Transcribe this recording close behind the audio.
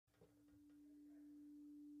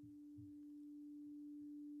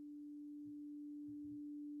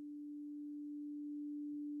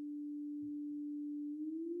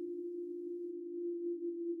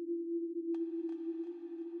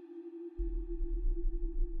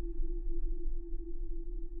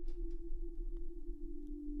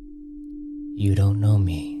You don't know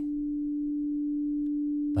me,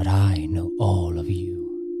 but I know all of you.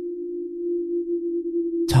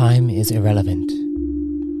 Time is irrelevant.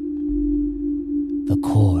 The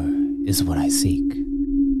core is what I seek.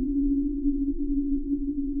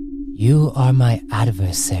 You are my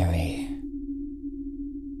adversary,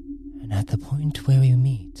 and at the point where we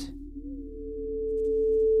meet,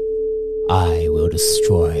 I will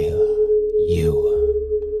destroy you.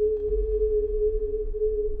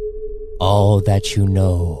 All that you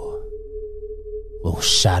know will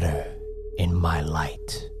shatter in my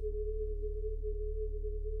light.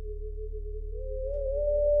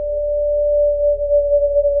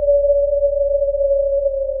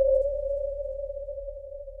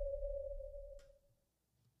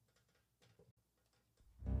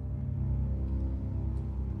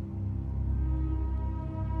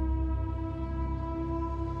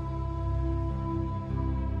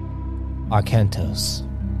 Arcantos.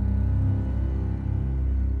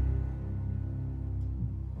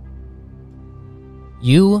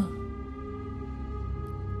 You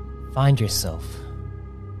find yourself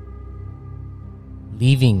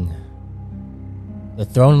leaving the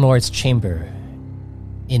Throne Lord's chamber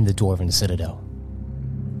in the Dwarven Citadel.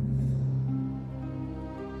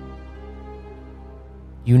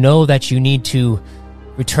 You know that you need to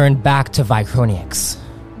return back to Vy-Chroniux,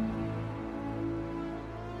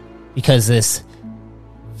 because this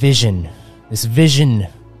vision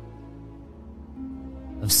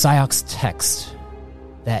of Psyox's text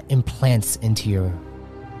that implants into your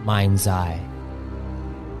mind's eye,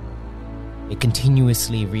 it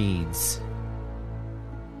continuously reads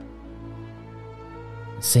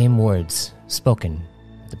the same words spoken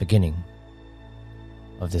at the beginning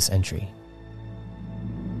of this entry.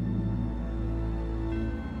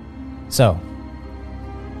 So,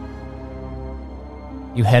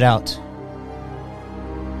 you head out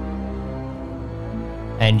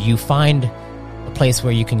and you find a place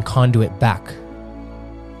where you can conduit back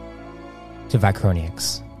to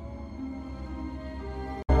Vy-Chroniux.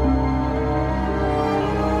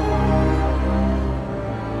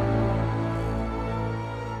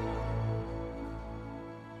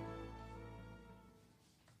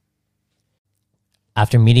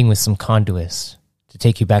 After meeting with some conduits to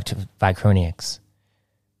take you back to Vy-Chroniux,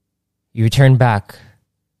 you return back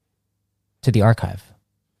to the archive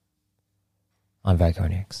on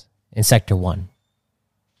Vy-Chroniux in Sector 1.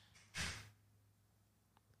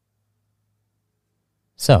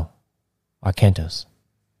 So, Arcantos,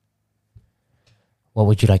 what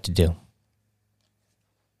would you like to do?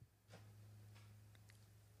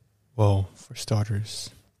 Well, for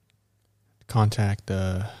starters, contact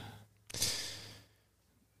the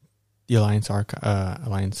Alliance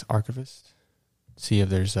Archivist. See if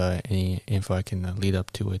there's any info I can lead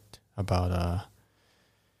up to it about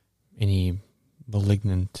any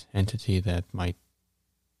malignant entity that might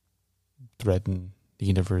threaten the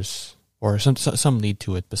universe, or some lead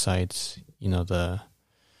to it besides the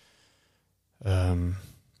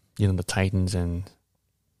Titans and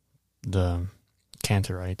the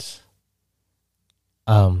Cantorites.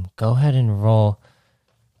 Go ahead and roll.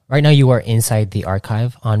 Right now you are inside the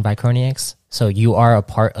archive on Vy-Chroniux, so you are a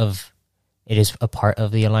part of. It is a part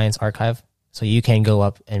of the Alliance Archive, so you can go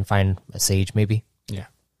up and find a sage, maybe. Yeah.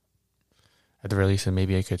 At the very least,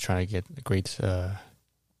 maybe I could try to get a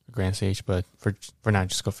grand sage, but for now,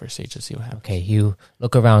 just go for a sage to see what happens. Okay, you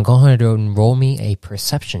look around. Go ahead and roll me a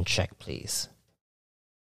perception check, please.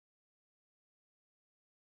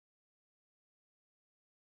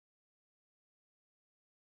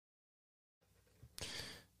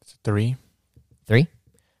 It's a 3. 3?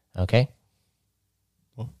 Okay.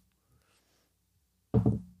 Well.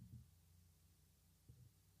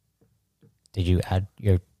 Did you add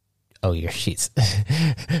your sheets?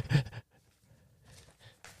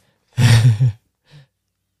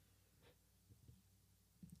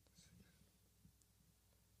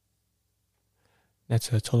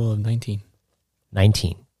 That's a total of 19.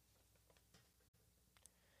 19.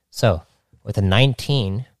 So, with a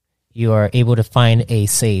 19, you are able to find a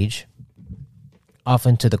sage off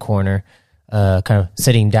into the corner, kind of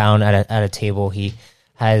sitting down at a table. He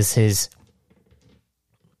has his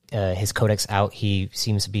codex out. He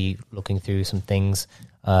seems to be looking through some things.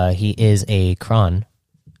 He is a Kron.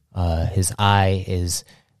 His eye is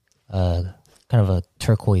kind of a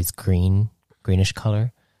turquoise greenish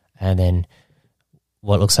color, and then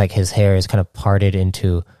what looks like his hair is kind of parted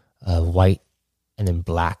into white and then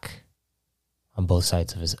black on both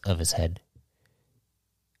sides of his head.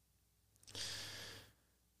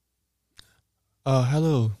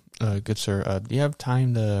 Hello, good sir. Do you have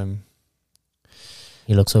time to...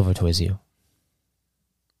 He looks over towards you.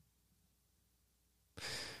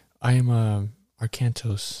 I am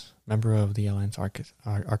Arcantos, member of the Alliance Archivist.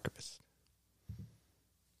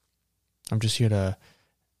 I'm just here to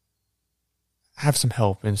have some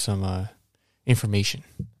help and some information.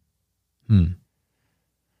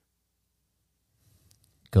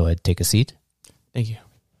 Go ahead, take a seat. Thank you.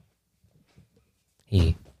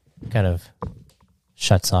 He kind of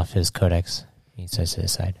shuts off his codex. He says to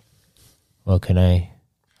his side, "What can I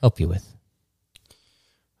help you with?"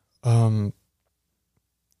 Do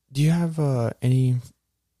you have any?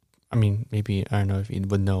 I mean, maybe I don't know if you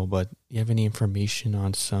would know, but do you have any information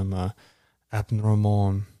on some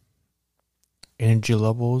abnormal energy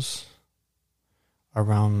levels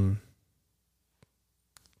around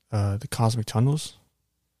the cosmic tunnels?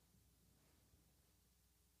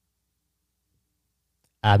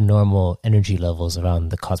 Abnormal energy levels around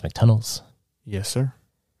the cosmic tunnels? Yes, sir.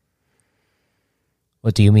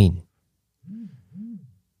 What do you mean?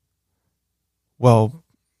 Well,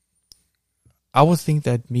 I would think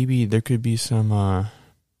that maybe there could be some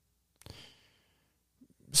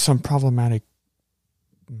problematic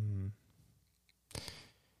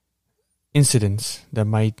incidents that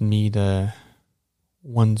might need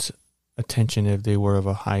one's attention if they were of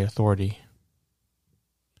a high authority.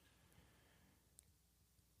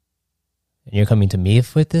 And you're coming to me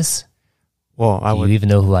with this? Well, Do you even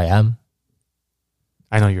know who I am?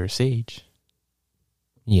 I know you're a sage.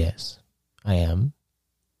 Yes, I am.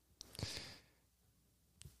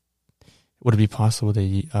 Would it be possible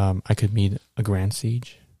that I could meet a grand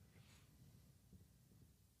sage?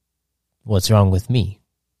 What's wrong with me?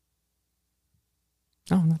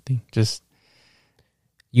 No, nothing. Just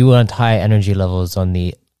You want high energy levels on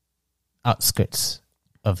the outskirts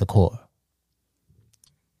of the core.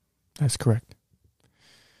 that's correct.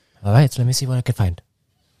 All right, so let me see what I can find.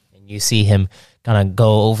 And you see him kind of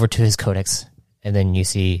go over to his codex, and then you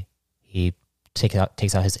see he takes out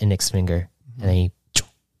his index finger, and then he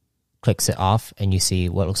clicks it off, and you see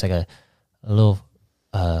what looks like a little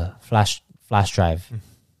flash drive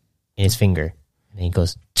in his finger, and then he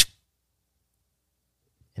goes,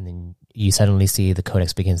 and then you suddenly see the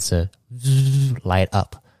codex begins to light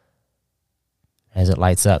up. As it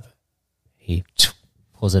lights up, he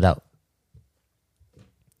pulls it out.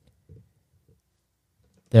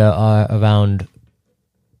 There are around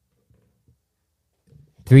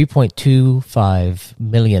 3.25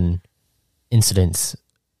 million incidents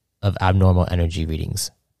of abnormal energy readings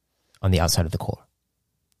on the outside of the core.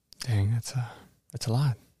 Dang, that's a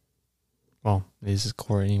lot. Well, this is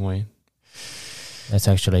core anyway. That's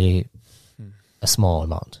actually a small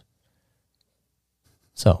amount.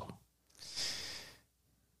 So,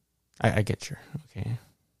 I get you. Okay.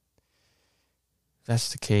 If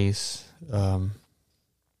that's the case,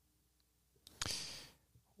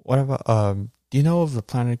 what about do you know of the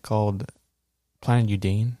planet called Planet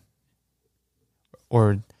Udane?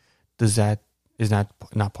 Or is that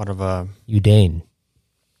not part of Udane.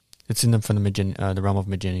 it's in from the realm of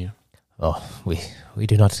Magenia. Oh, we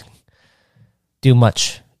do not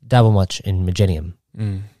dabble much in Magenium.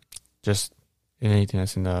 Just in anything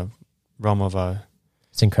that's in the realm of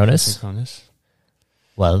Synchronous?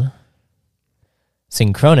 Well,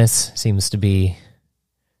 Synchronous seems to be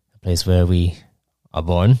a place where we are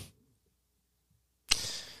born.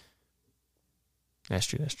 That's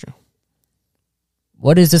true.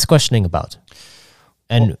 What is this questioning about?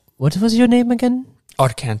 And what was your name again?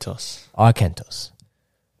 Arcantos. Arcantos.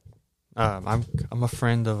 I'm a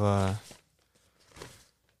friend of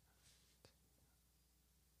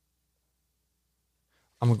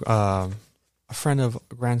I'm a friend of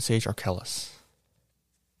Grand Sage Archelaus.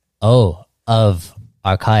 Oh, of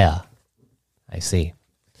Archaea. I see.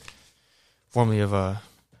 Formerly of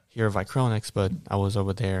here of Vy-Chroniux, but I was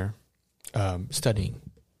over there studying,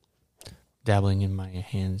 dabbling in my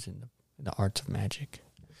hands in the arts of magic.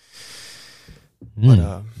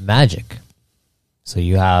 Magic. So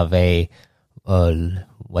you have a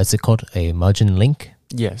what's it called? A Mujin link?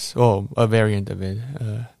 Yes. Oh, a variant of it.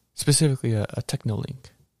 Specifically a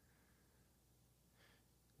techno-link.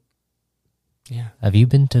 Yeah. Have you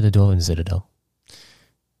been to the Dwarven Citadel?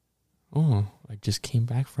 Oh, I just came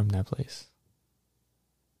back from that place.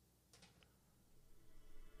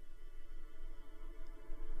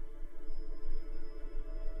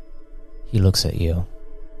 He looks at you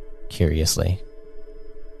curiously.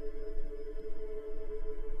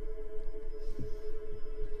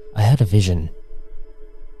 I had a vision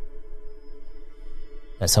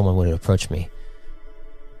that someone would approach me.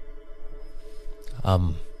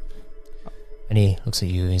 And he looks at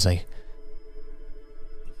you and he's like,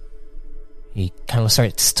 he kind of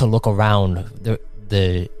starts to look around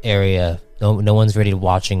the area. No one's really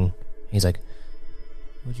watching. He's like,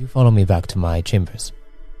 Would you follow me back to my chambers?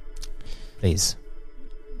 Please.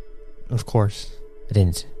 Of course. I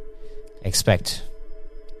didn't expect.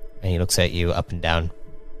 And he looks at you up and down.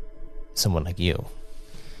 Someone like you.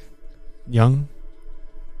 Young?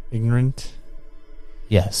 Ignorant?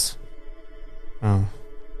 Yes. Oh.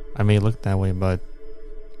 I may look that way, but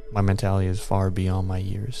my mentality is far beyond my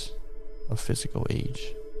years of physical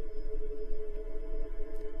age.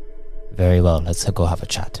 Very well. Let's go have a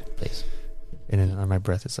chat, please. And then on my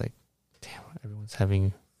breath, it's like, damn, everyone's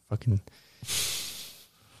having fucking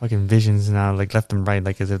visions now, like left and right,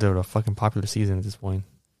 like as if they were a fucking popular season at this point.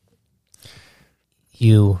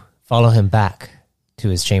 You follow him back to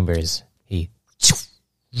his chambers. You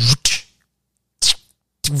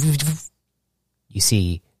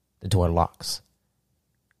see the door locks.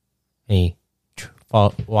 He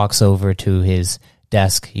walks over to his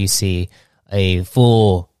desk. You see a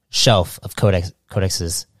full shelf of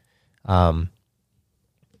codexes.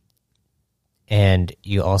 And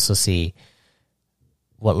you also see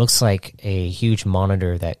what looks like a huge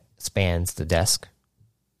monitor that spans the desk.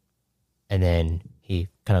 And then he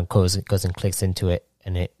kind of goes and clicks into it,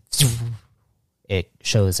 and it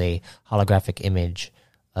shows a holographic image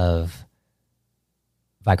of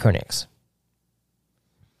Vy-Chroniux.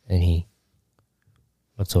 And he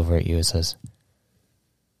looks over at you and says,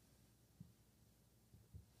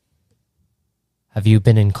 have you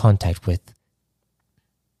been in contact with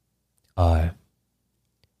our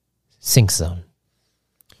sync zone?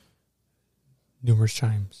 Numerous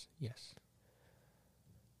times, yes.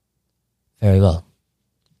 Very well.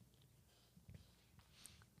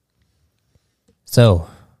 So,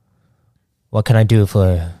 what can I do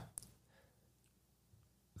for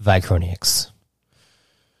Vy-Chroniux?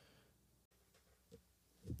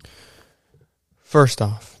 First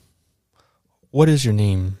off, what is your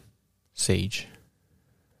name, Sage?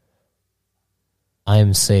 I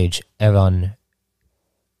am Sage Aaron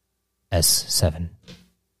S7.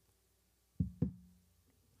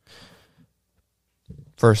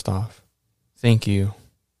 First off, thank you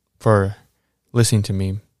for listening to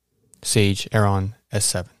me, Sage Aaron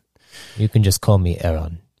S7. You can just call me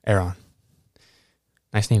Aaron. Aaron.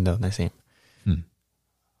 Nice name, though. Nice name.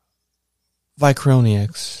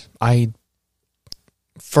 Vy-Chroniux.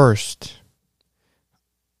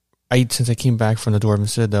 Since I came back from the Dwarven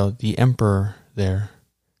Citadel, the Emperor there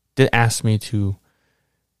did ask me to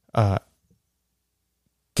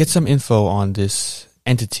get some info on this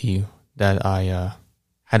entity that I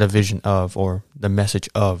had a vision of, or the message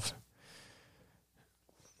of.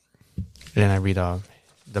 And then I read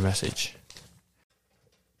the message.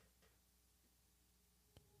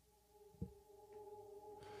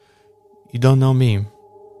 You don't know me,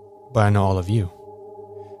 but I know all of you.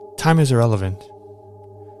 Time is irrelevant.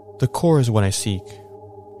 The core is what I seek.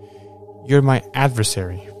 You're my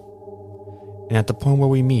adversary. And at the point where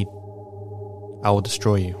we meet, I will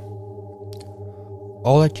destroy you.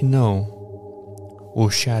 All that you know will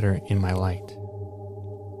shatter in my light.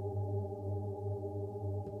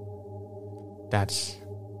 That's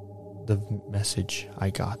the message I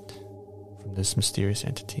got from this mysterious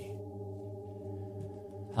entity.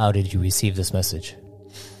 How did you receive this message?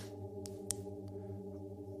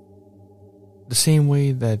 The same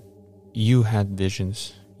way that you had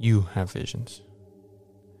visions, you have visions.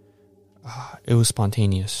 It was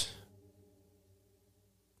spontaneous.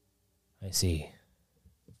 I see.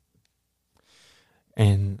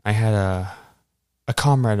 And I had a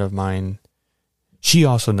comrade of mine. She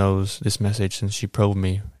also knows this message since she probed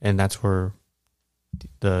me, and that's where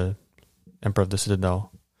the Emperor of the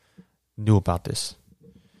Citadel knew about this.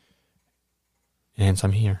 And hence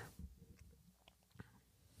I'm here.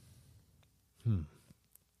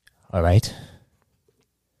 All right.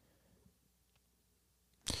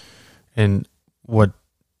 And what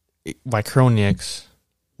Vy-Chroniux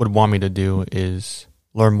would want me to do is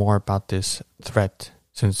learn more about this threat,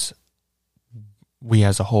 since we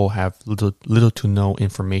as a whole have little to no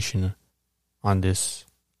information on this,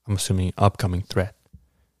 I'm assuming, upcoming threat.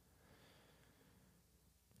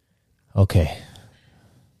 Okay.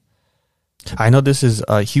 I know this is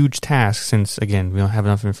a huge task since, again, we don't have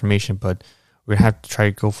enough information, but we're going to have to try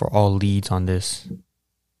to go for all leads on this.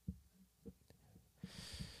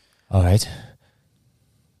 All right.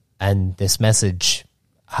 And this message,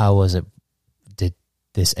 how was it? Did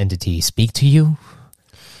this entity speak to you?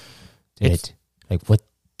 What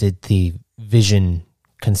did the vision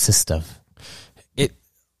consist of? It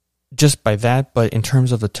just by that, but in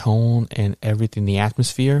terms of the tone and everything, the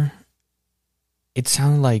atmosphere, it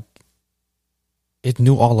sounded like it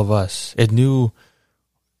knew all of us. It knew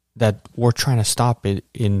that we're trying to stop it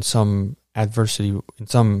in some adversity, in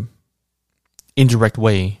some indirect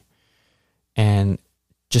way, and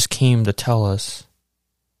just came to tell us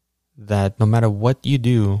that no matter what you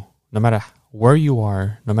do, no matter where you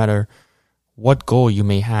are, no matter what goal you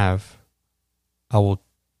may have, I will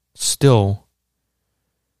still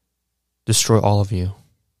destroy all of you.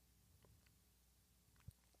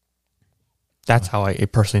 That's how I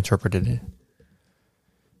personally interpreted it.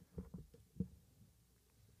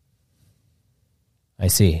 I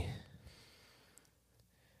see.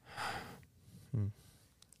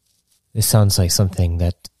 This sounds like something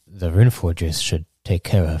that the Rune Forgers should take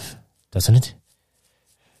care of, doesn't it?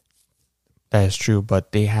 That is true,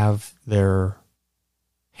 but they have their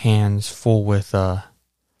hands full with the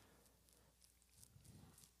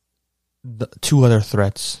two other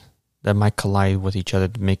threats that might collide with each other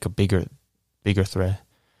to make a bigger threat.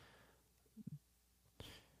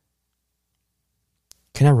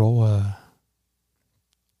 Can I roll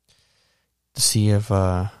to see if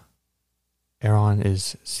Aaron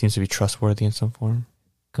seems to be trustworthy in some form?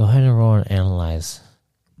 Go ahead and roll and analyze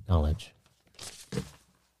knowledge.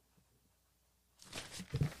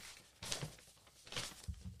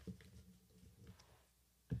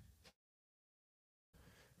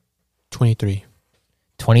 $23.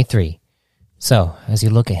 23. So, as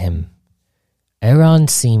you look at him, Aaron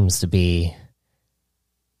seems to be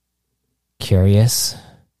curious,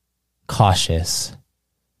 cautious,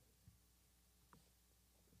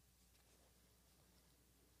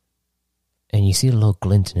 and you see a little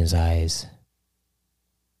glint in his eyes.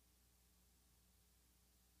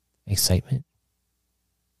 Excitement.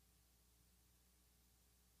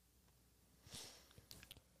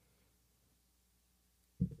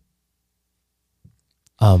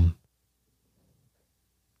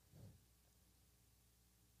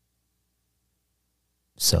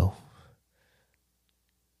 So,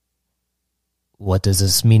 what does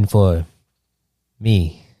this mean for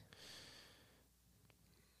me?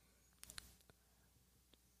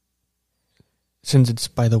 Since it's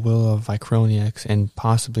by the will of Vy-Chroniux and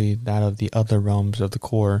possibly that of the other realms of the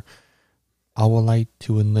core, I would like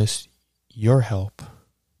to enlist your help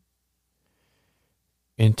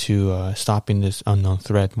into stopping this unknown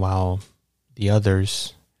threat while the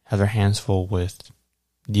others have their hands full with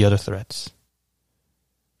the other threats.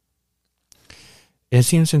 It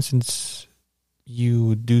seems since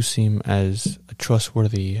you do seem as a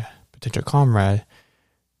trustworthy potential comrade,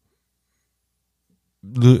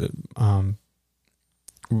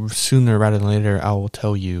 sooner rather than later, I will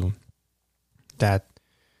tell you that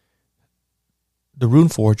the Rune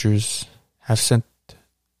Forgers have sent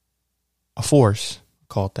a force,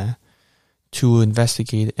 called that, to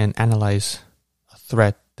investigate and analyze a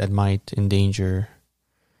threat that might endanger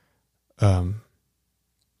the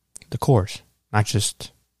cores. Not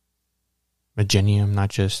just Vy-Chroniux, not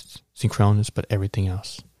just Vy-Chroniux, but everything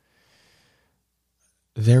else.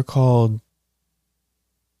 They're called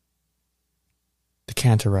the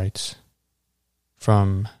Cantorites,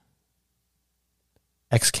 from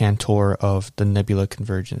ex-cantor of the nebulae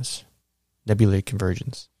convergence.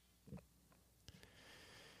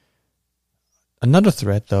 Another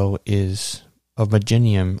threat, though, is of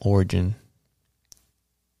Vy-Chroniux origin.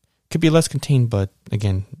 Could be less contained, but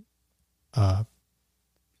again,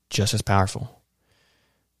 just as powerful.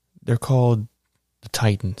 They're called the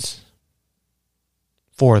Titans.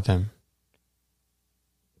 4 of them.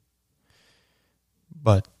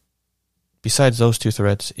 But besides those 2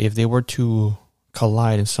 threats, if they were to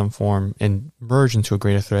collide in some form and merge into a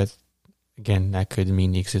greater threat, again, that could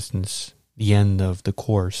mean the end of the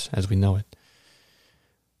course as we know it.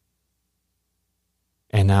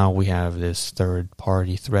 And now we have this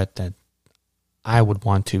third-party threat that I would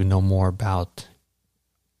want to know more about,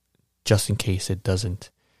 just in case it doesn't,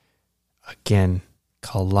 again,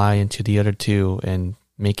 collide into the other 2 and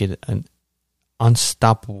make it an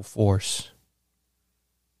unstoppable force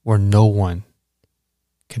where no one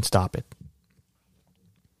can stop it.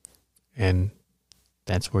 And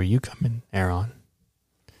that's where you come in, Aaron.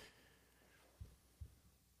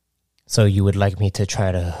 So you would like me to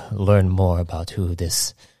try to learn more about who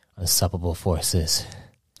this unstoppable force is?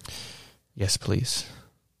 Yes, please.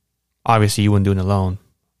 Obviously, you wouldn't do it alone.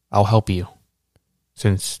 I'll help you,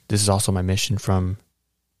 since this is also my mission from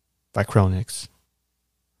Vy-Chroniux.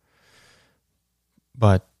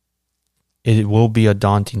 But it will be a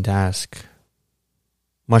daunting task,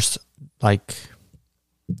 much like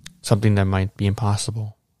something that might be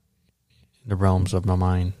impossible in the realms of my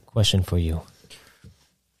mind. Question for you.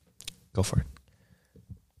 Go for it.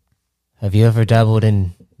 Have you ever dabbled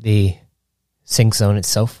in the sync zone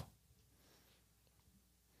itself?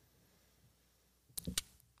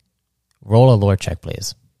 Roll a lore check,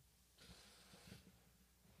 please.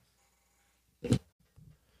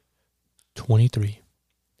 23.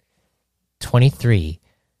 23.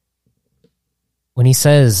 When he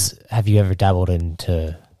says, have you ever dabbled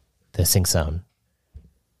into the sync zone?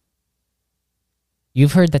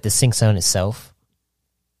 You've heard that the sync zone itself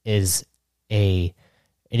is a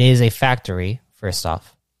factory, first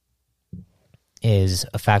off. Is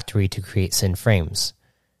a factory to create syn frames.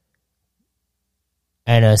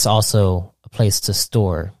 And it's also a place to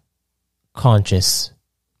store conscious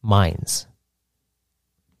minds.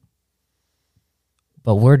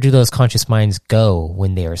 But where do those conscious minds go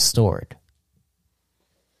when they are stored?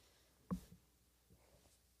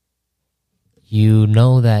 You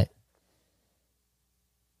know that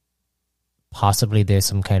possibly there's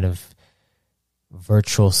some kind of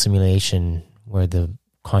virtual simulation where the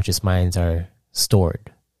conscious minds are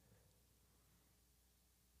stored.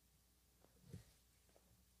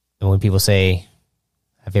 And when people say,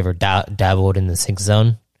 have you ever dabbled in the sync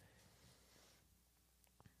zone?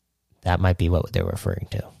 That might be what they're referring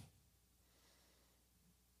to.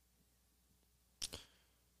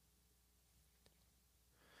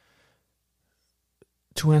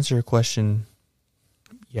 To answer your question,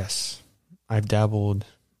 yes. I've dabbled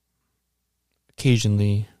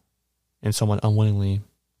occasionally and somewhat unwillingly,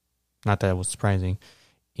 not that it was surprising,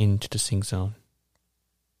 into the sync zone.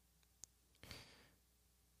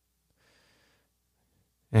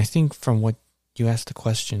 And I think from what you asked the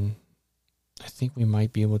question, I think we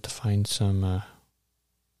might be able to find some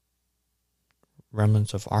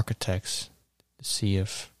remnants of architects to see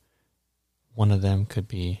if one of them could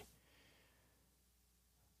be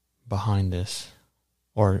behind this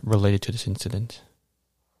or related to this incident.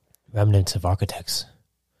 Remnants of architects.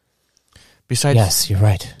 Besides, yes, you're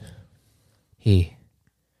right. He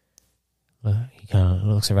kind of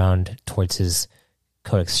looks around towards his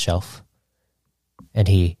codex shelf, and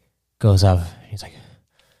he goes up. He's like,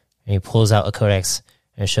 and he pulls out a codex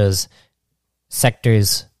and it shows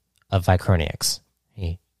sectors of Vy-Chroniux.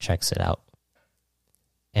 He checks it out,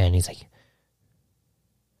 and he's like,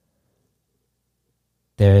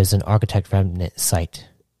 there is an architect remnant site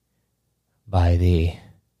by the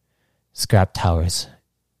scrap towers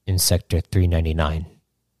in sector 399.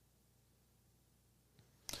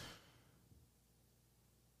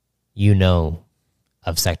 You know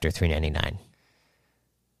of sector 399.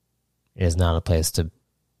 It is not a place to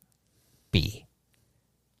be.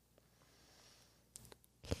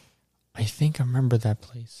 I think I remember that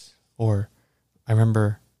place, or I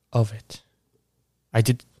remember of it. I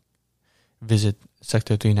did visit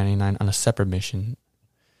sector 399 on a separate mission,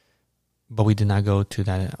 but we did not go to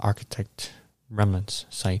that architect remnants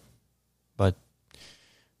site. But,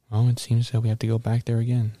 well, it seems that we have to go back there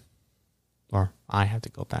again. Or I have to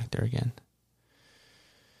go back there again.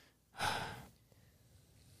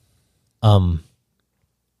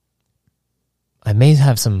 I may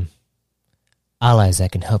have some allies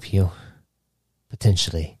that can help you,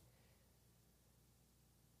 potentially.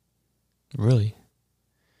 Really?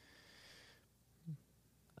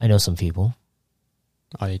 I know some people.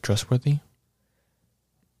 Are they trustworthy?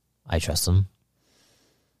 I trust them.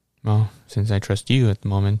 Well, since I trust you at the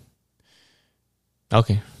moment.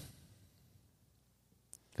 Okay.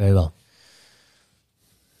 Very well.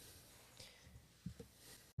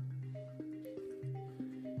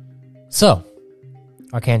 So,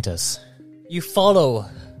 Arcantus, you follow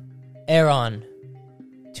Aaron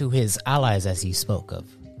to his allies as he spoke of.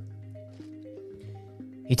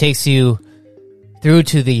 He takes you through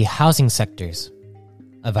to the housing sectors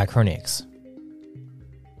of Vy-Chroniux.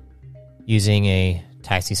 Using a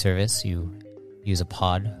taxi service, you use a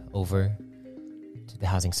pod over to the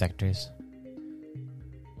housing sectors.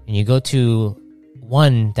 And you go to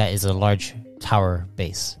one that is a large tower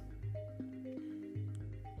base.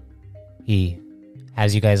 He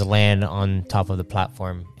has you guys land on top of the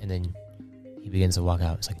platform, and then he begins to walk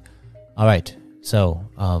out. It's like, all right, so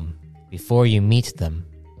before you meet them,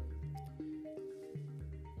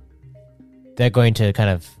 they're going to kind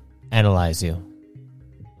of analyze you.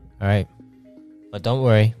 All right? But don't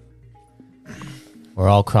worry. We're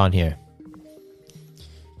all Kron here.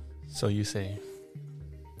 So you say.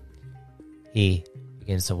 He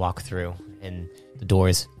begins to walk through, and the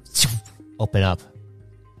doors open up,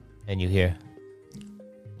 and you hear,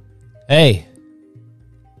 hey,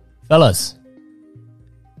 fellas.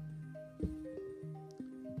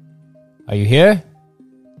 Are you here?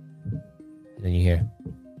 And then you hear,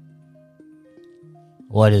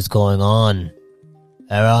 what is going on,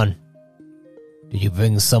 Aaron? Did you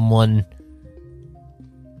bring someone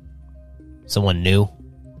new?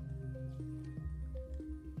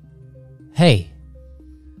 Hey,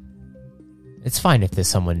 it's fine if there's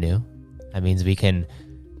someone new. That means we can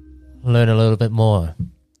learn a little bit more.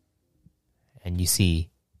 and you see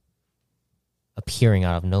appearing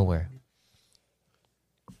out of nowhere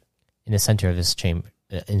in the center of this chamber,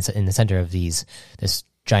 in the center of this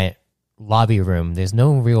giant lobby room. There's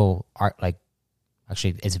no real art. Like,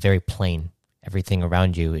 actually, it's very plain. Everything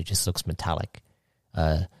around you, it just looks metallic.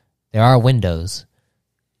 There are windows,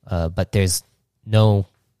 but there's no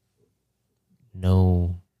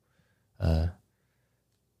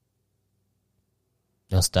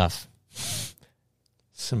stuff.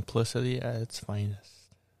 Simplicity at its finest.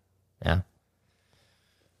 Yeah.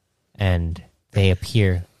 And they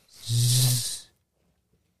appear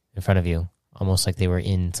in front of you, almost like they were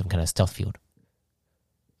in some kind of stealth field.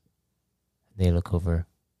 They look over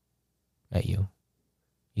at you.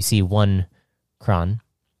 You see one Kron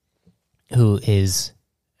who is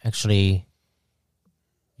actually,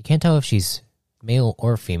 you can't tell if she's male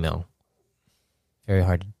or female. Very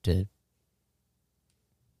hard to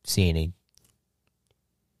see any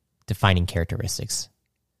defining characteristics.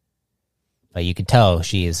 But you can tell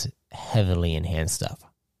she is heavily enhanced up.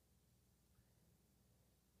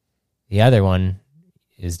 The other one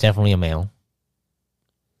is definitely a male.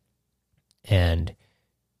 And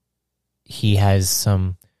he has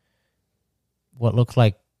some, what look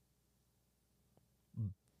like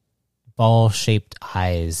ball-shaped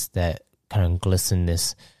eyes that kind of glisten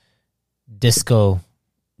this disco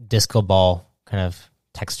ball kind of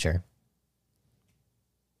texture.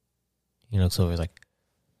 He looks over, he's like,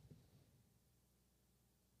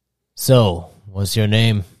 "So, what's your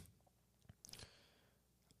name?"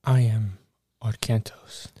 I am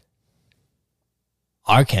Arcantos.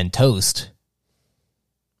 Arcantoast?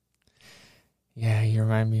 Yeah, you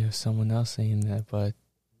remind me of someone else saying that, but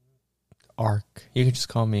Arc. You can just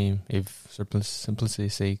call me, if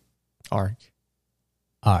simplicity's sake, Arc.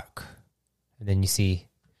 Arc. And then you see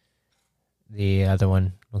the other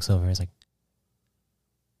one looks over and is like,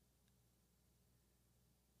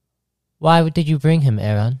 "Why did you bring him,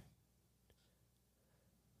 Aaron?"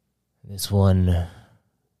 This one,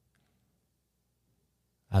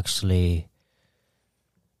 actually,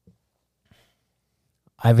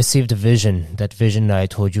 I received a vision, that vision that I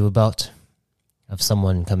told you about, of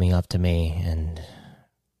someone coming up to me and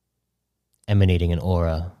emanating an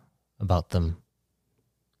aura about them.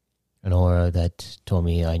 An aura that told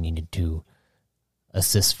me I needed to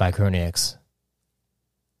assist Vy-Chroniux.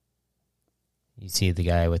 You see the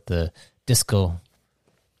guy with the disco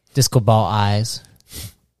ball eyes.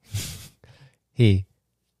 He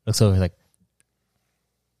looks over like,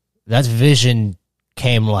 "That vision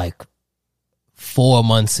came like 4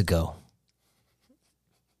 months ago."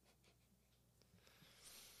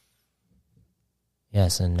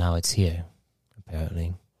 Yes, and now it's here,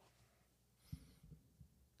 apparently.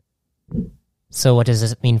 So what does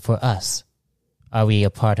this mean for us? Are we a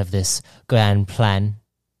part of this grand plan?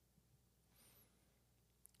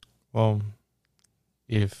 Well,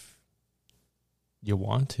 if you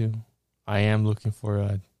want to, I am looking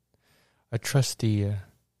for a trusty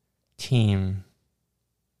team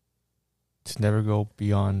to never go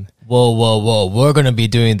beyond. Whoa. We're going to be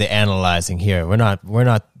doing the analyzing here. We're not,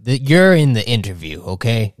 you're in the interview,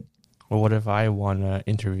 okay? Well, what if I want to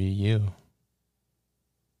interview you?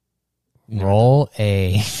 Roll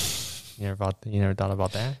a... You never thought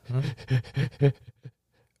about that? Huh?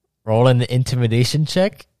 Roll an intimidation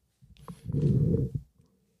check.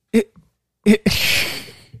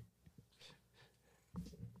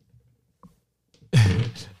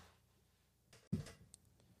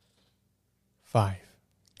 Five.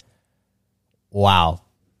 Wow.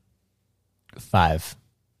 5.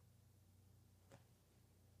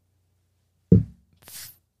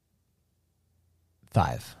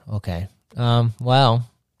 Five. Okay. Well,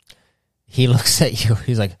 he looks at you.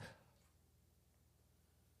 He's like,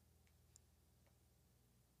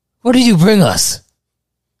 "What did you bring us?"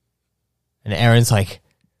 And Aaron's like,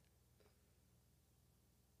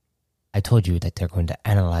 "I told you that they're going to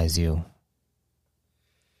analyze you."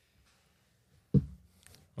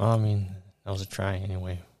 Well, I mean, that was a try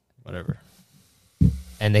anyway. Whatever.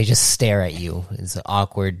 And they just stare at you. It's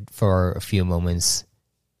awkward for a few moments.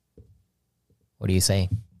 What do you say?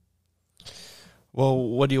 Well,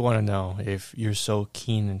 what do you want to know if you're so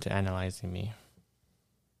keen into analyzing me?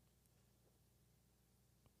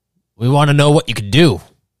 We want to know what you could do.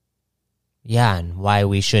 Yeah, and why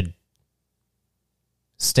we should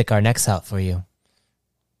stick our necks out for you.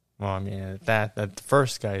 Well, I mean, at the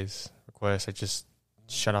first guy's request, I just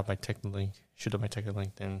shoot up my Technolink,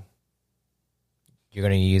 then You're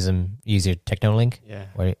going to use your Technolink? yeah.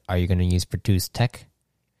 Or are you going to use Produce Tech?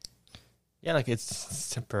 Yeah, like it's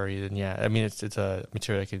temporary. Then yeah, I mean it's a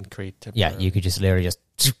material I can create. Yeah, you could just literally just.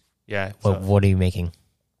 Yeah. What are you making?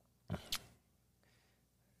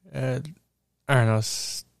 I don't know.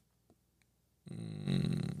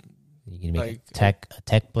 You can make a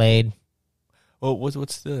tech blade. Well,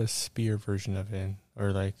 what's the spear version of it?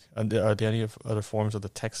 Or like, are there any other forms of the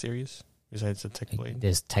tech series besides the tech blade?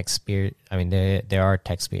 There's tech spear. I mean, there are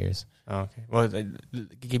tech spears. Oh, okay. Well,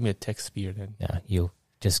 give me a tech spear then. Yeah, you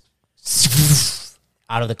just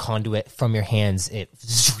out of the conduit from your hands.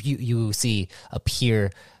 You see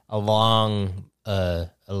appear a long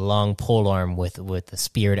pole arm with a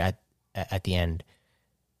spear at the end,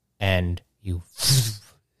 and you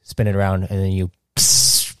spin it around, and then you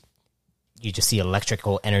just see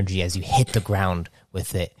electrical energy as you hit the ground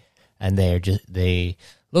with it, and they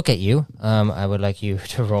look at you. I would like you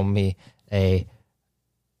to roll me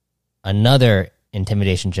another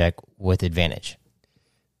intimidation check with advantage.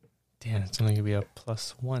 Damn, it's only gonna be a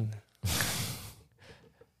 +1.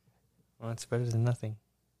 Well, it's better than nothing.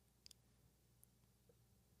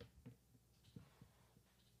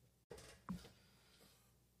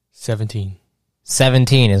 17.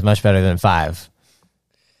 17 is much better than 5.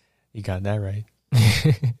 You got that right.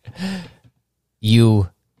 You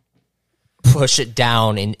push it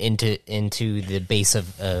down into the base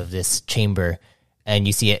of this chamber, and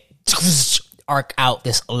you see it arc out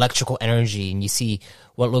this electrical energy, and you see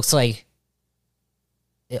what looks like,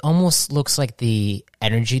 it almost looks like the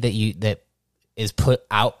energy that is put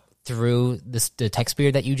out through the tech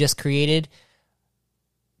spear that you just created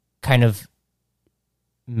kind of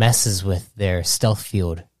messes with their stealth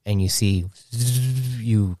field, and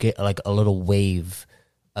you get like a little wave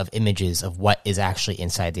of images of what is actually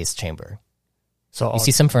inside this chamber. So you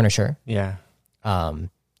see some furniture. Yeah.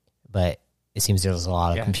 But it seems there's a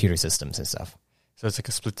lot of computer systems and stuff. So it's like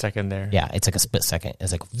a split second there. Yeah, it's like a split second.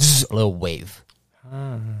 It's like a little wave.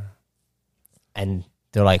 And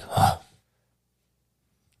they're like, huh.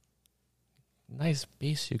 Nice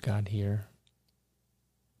base you got here.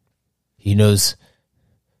 He knows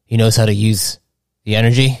how to use the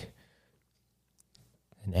energy.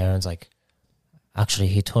 And Aaron's like, actually,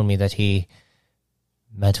 he told me that he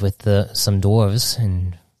met with some dwarves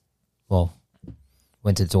and, well,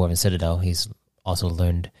 went to the Dwarven Citadel. He's also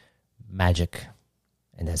learned magic,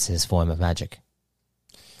 and that's his form of magic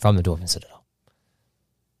from the Dwarven Citadel.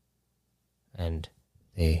 And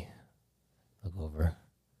they look over.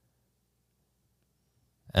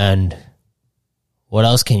 And what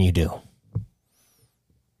else can you do?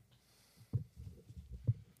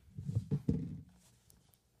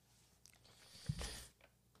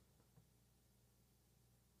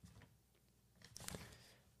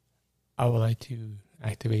 I would like to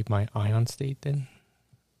activate my ion state then.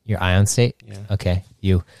 Your ion state? Yeah. Okay.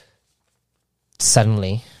 You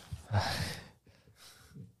suddenly...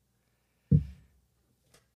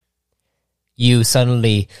 you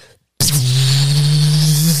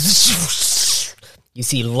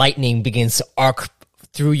see lightning begins to arc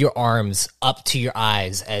through your arms up to your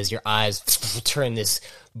eyes as your eyes turn this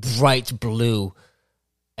bright blue,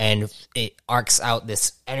 and it arcs out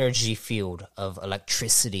this energy field of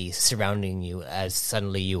electricity surrounding you as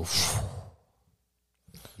suddenly you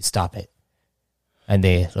stop it. And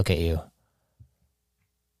they look at you.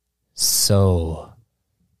 So,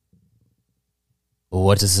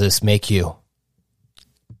 what does this make you?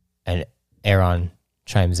 And Aaron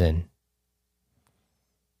chimes in.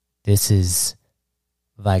 This is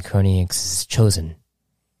Vy-Chroniux' chosen.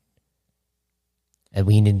 And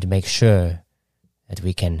we need to make sure that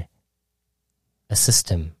we can assist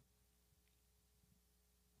him.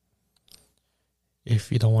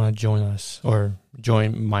 If you don't want to join us or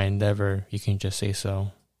join my endeavor, you can just say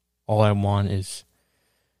so. All I want is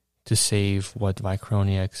to save what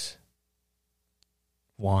Vy-Chroniux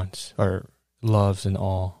wants or loves and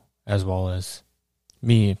all, as well as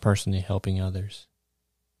me personally helping others.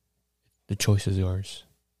 The choice is yours.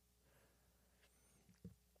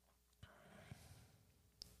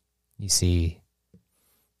 You see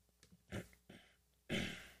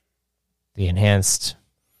the enhanced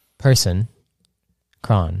person,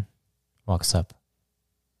 Kron, walks up.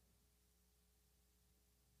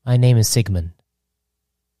 My name is Sigmund.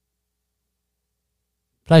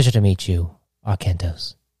 Pleasure to meet you,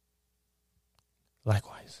 Arcantos.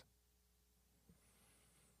 Likewise.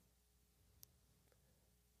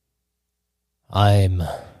 I'm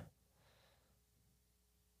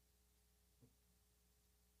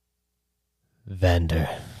Vander.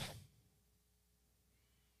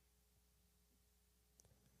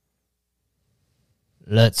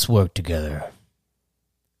 Let's work together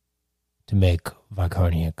to make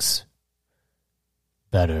Vy-Chroniux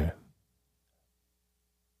better.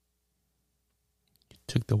 You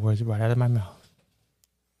took the words right out of my mouth.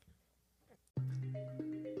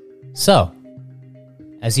 So,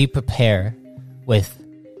 as you prepare with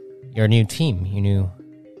your new team, your new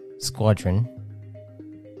squadron,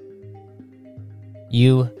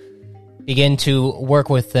 you begin to work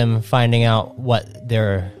with them, finding out what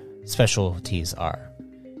their specialties are.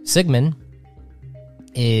 Sigmund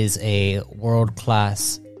is a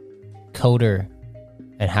world-class coder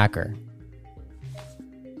and hacker.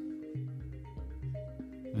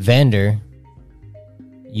 Vander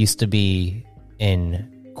used to be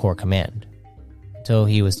in Corps Command until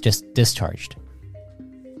he was just discharged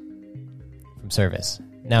from service.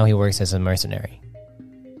 Now he works as a mercenary.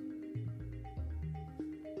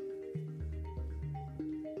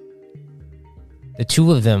 The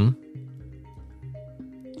two of them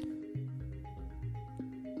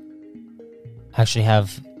actually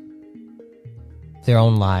have their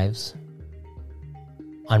own lives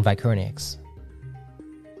on Vy-Chroniux.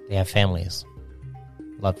 They have families,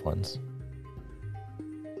 loved ones.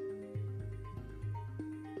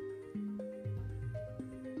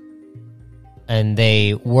 And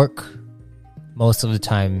they work most of the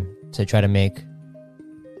time to try to make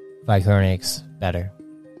Vy-Chroniux better.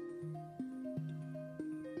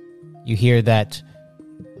 You hear that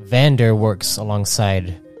Vander works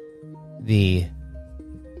alongside the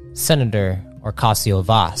Senator Orcasio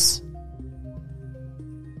Vaz,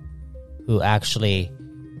 who actually,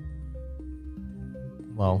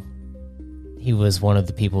 well, he was one of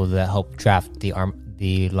the people that helped draft the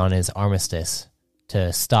Lanez Armistice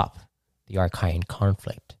to stop the Archaean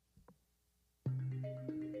conflict.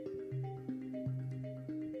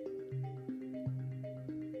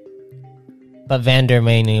 But Vander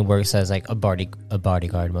mainly works as like a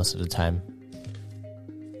bodyguard most of the time,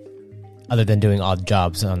 other than doing odd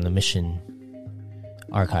jobs on the mission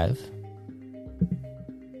archive.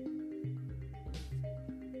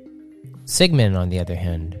 Sigmund, on the other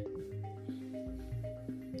hand,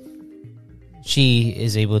 she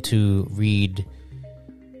is able to read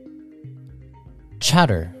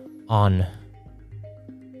chatter on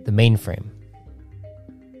the mainframe.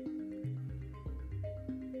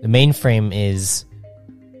 The mainframe is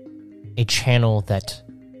a channel that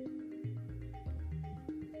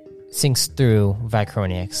syncs through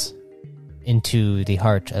Vy-Chroniux into the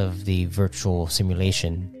heart of the virtual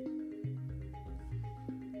simulation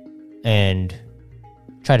and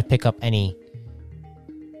try to pick up any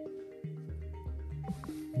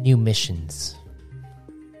new missions.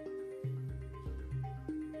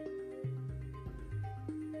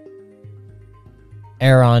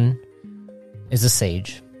 Aaron is a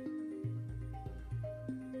sage.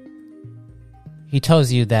 He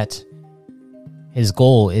tells you that his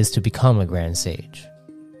goal is to become a grand sage,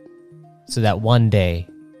 so that one day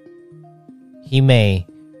he may,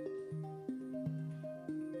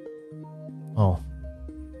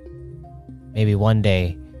 maybe one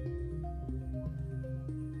day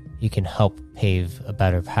he can help pave a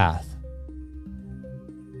better path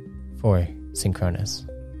for Synchronous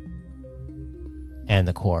and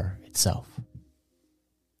the Corps itself.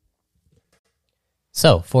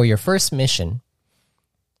 So, for your first mission,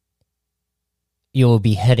 you will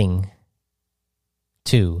be heading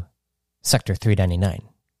to Sector 399.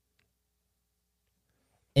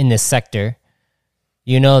 In this sector,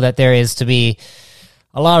 you know that there is to be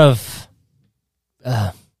a lot of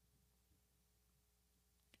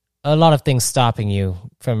things stopping you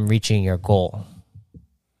from reaching your goal.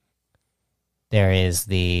 There is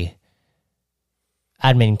the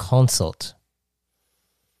admin consult,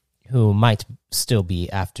 who might still be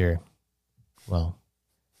after, well,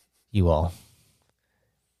 you all.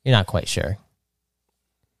 You're not quite sure.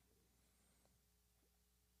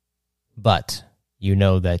 But you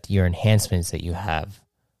know that your enhancements that you have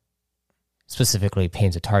specifically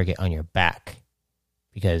paint a target on your back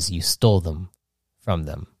because you stole them from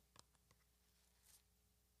them.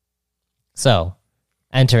 So,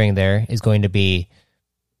 entering there is going to be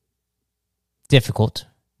difficult,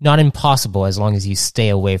 not impossible, as long as you stay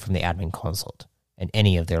away from the admin consult and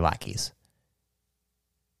any of their lackeys.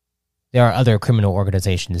 There are other criminal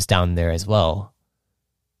organizations down there as well.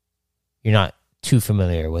 You're not too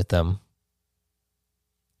familiar with them,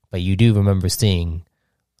 but you do remember seeing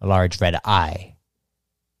a large red eye,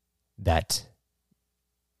 that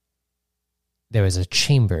there was a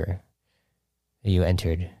chamber that you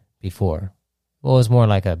entered before. Well, it was more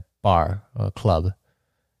like a bar or a club,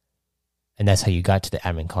 and that's how you got to the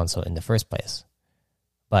admin console in the first place.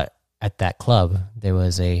 But at that club, there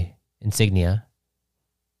was a insignia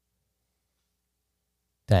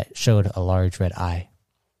that showed a large red eye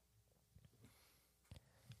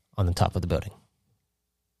on the top of the building.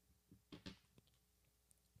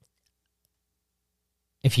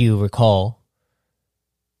 If you recall,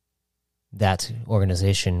 that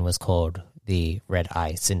organization was called the Red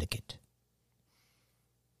Eye Syndicate.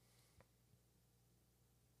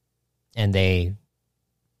 And they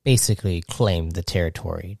basically claimed the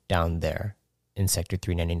territory down there in Sector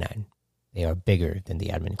 399. They are bigger than the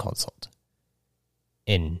admin consult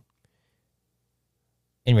in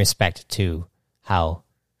respect to how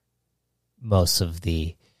most of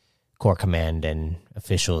the Corps Command and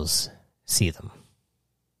officials see them,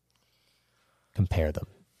 compare them.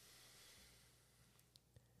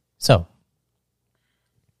 So,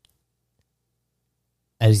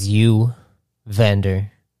 as you,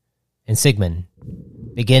 Vander, and Sigmund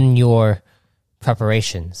begin your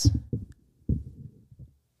preparations,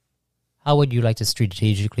 how would you like to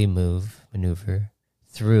strategically maneuver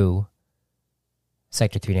through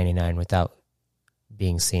Sector 399 without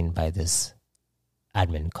being seen by this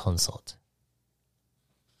admin consult?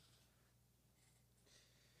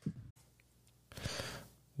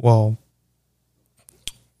 Well,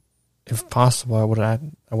 if possible, I would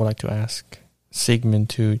like to ask Sigmund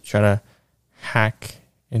to try to hack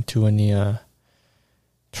into any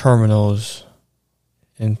terminals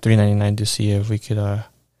in 399 to see if we could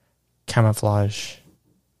camouflage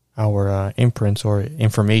our imprints or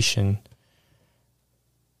information,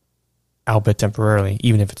 albeit temporarily,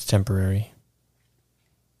 even if it's temporary.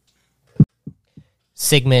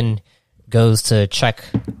 Sigmund goes to check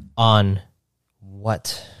on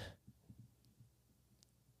what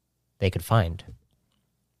they could find.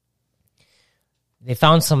 They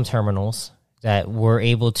found some terminals that were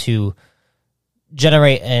able to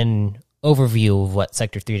generate an overview of what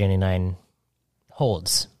Sector 399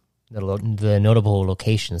 holds, the notable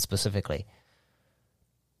locations specifically.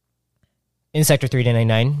 In Sector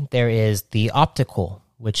 399, there is the Optical,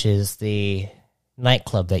 which is the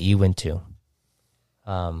nightclub that you went to.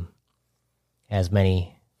 Has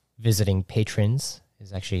many visiting patrons.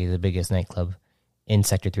 Is actually the biggest nightclub in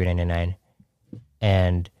Sector 399.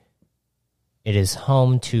 And it is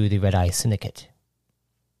home to the Red Eye Syndicate.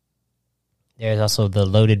 There's also the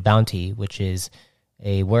Loaded Bounty, which is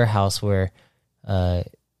a warehouse where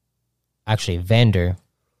actually Vander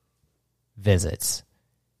visits.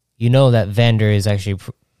 You know that Vander is actually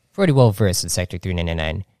pretty well versed in Sector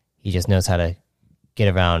 399. He just knows how to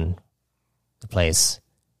get around the place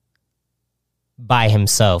by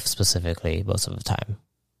himself, specifically, most of the time.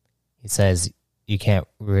 He says you can't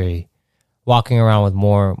really... Walking around with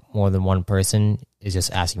more than one person is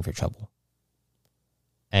just asking for trouble.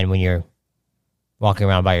 And when you're walking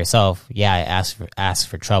around by yourself, ask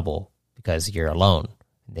for trouble because you're alone.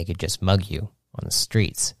 They could just mug you on the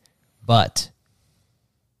streets. But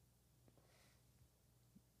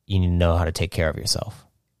you need to know how to take care of yourself.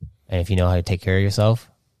 And if you know how to take care of yourself,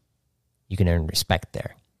 you can earn respect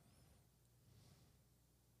there.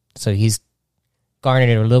 So he's garnered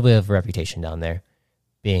a little bit of a reputation down there,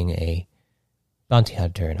 being a bounty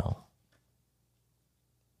hunter and all.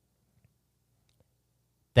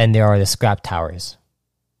 Then there are the scrap towers.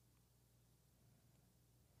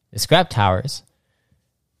 The scrap towers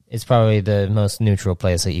is probably the most neutral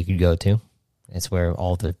place that you could go to. It's where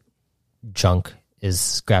all the junk is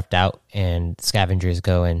scrapped out and scavengers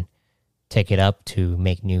go and take it up to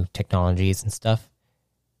make new technologies and stuff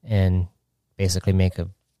and basically make a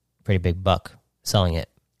pretty big buck selling it.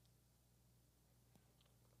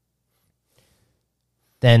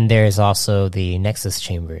 Then there's also the Nexus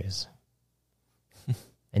Chambers.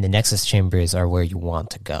 And the Nexus Chambers are where you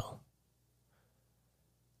want to go.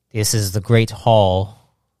 This is the great halls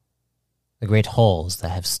that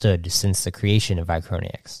have stood since the creation of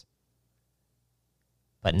Vy-Chroniux.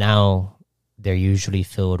 But now they're usually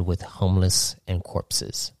filled with homeless and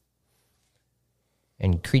corpses.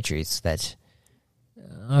 And creatures that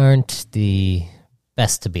aren't the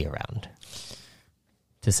best to be around,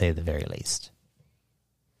 to say the very least.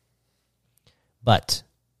 But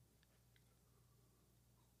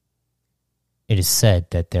it is said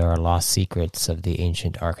that there are lost secrets of the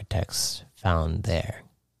ancient architects found there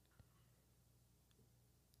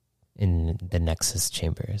in the Nexus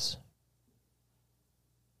Chambers.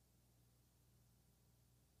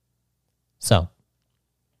 So,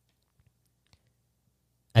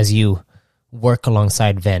 as you work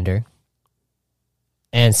alongside Vander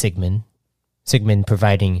and Sigmund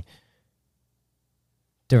providing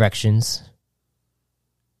directions,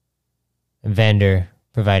 and Vander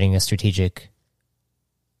providing a strategic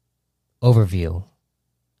overview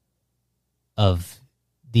of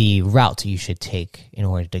the route you should take in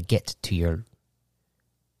order to get to your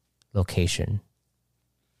location.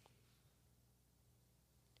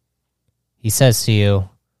 He says to you,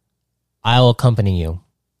 "I'll accompany you."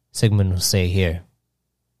 Sigmund will stay here.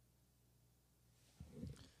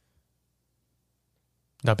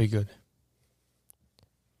 That'd be good.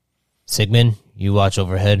 Sigmund, you watch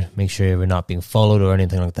overhead. Make sure we're not being followed or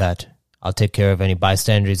anything like that. I'll take care of any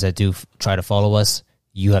bystanders that do try to follow us.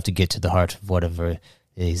 You have to get to the heart of whatever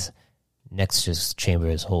these Nexus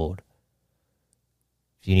chambers hold.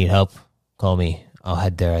 If you need help, call me. I'll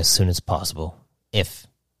head there as soon as possible. If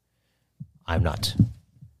I'm not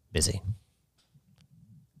busy.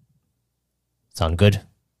 Sound good?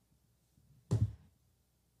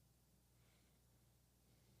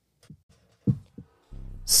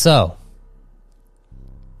 So,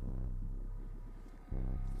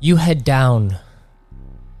 you head down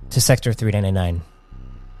to Sector 399.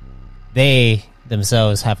 They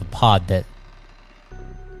themselves have a pod that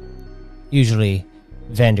usually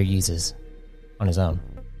Vander uses on his own.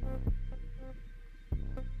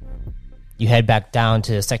 You head back down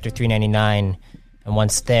to Sector 399, and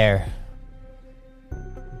once there,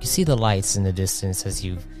 you can see the lights in the distance as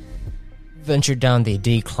you venture down the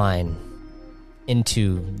decline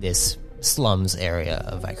into this slums area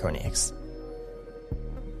of Vy-Chroniux.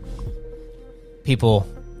 People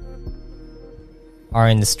are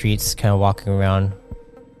in the streets, kind of walking around,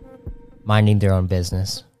 minding their own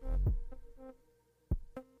business.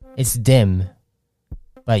 It's dim,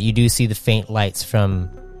 but you do see the faint lights from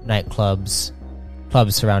nightclubs,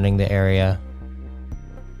 clubs surrounding the area,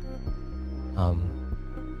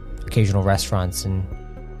 occasional restaurants and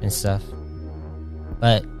stuff.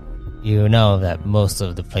 But you know that most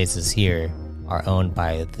of the places here are owned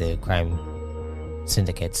by the crime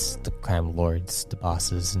syndicates, the crime lords, the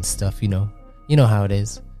bosses and stuff, you know. You know how it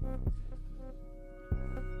is.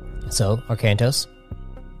 So, Arcantos,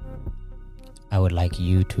 I would like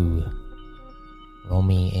you to roll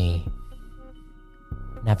me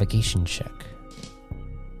a navigation check.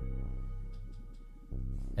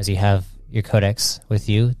 As you have your codex with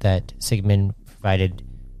you that Sigmund provided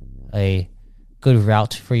a good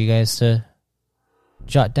route for you guys to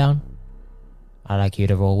jot down, I'd like you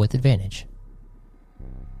to roll with advantage.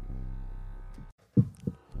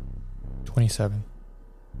 27.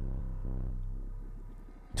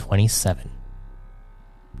 27.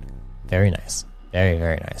 Very nice. Very,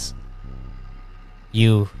 very nice.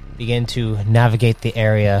 You begin to navigate the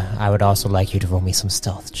area. I would also like you to roll me some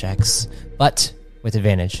stealth checks, but with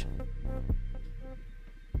advantage.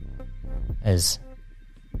 As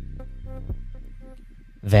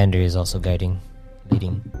Vander is also leading.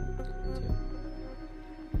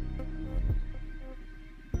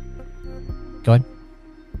 Go ahead.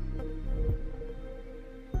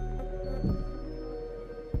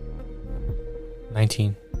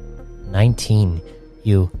 $19. 19.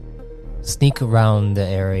 You sneak around the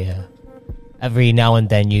area. Every now and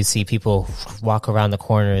then you see people walk around the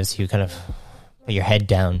corners. You kind of put your head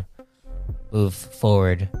down, move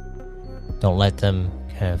forward. Don't let them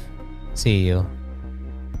kind of see you.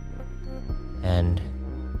 And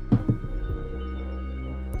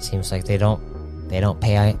it seems like they don't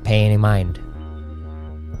pay any mind.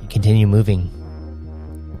 You continue moving.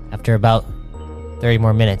 After about 30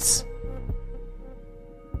 more minutes,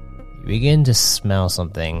 you begin to smell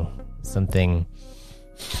something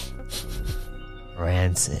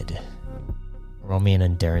rancid. Roll me an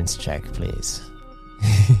endurance check, please.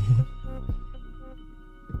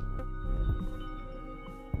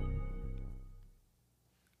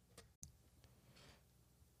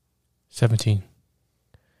 $17.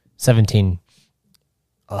 17.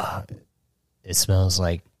 It smells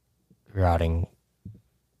like rotting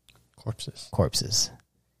corpses.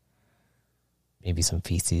 Maybe some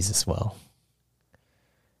feces as well.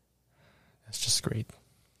 That's just great.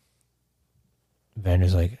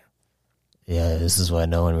 Vander's like, yeah, this is why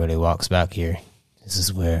no one really walks back here. This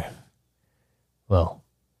is where, well,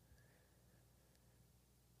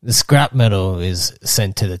 the scrap metal is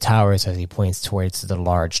sent to the towers as he points towards the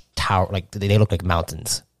large tower. Like, they look like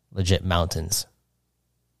mountains, legit mountains.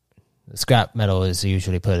 The scrap metal is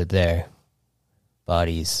usually put there.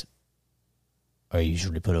 Bodies are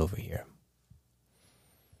usually put over here.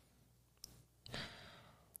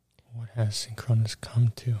 What has Synchronous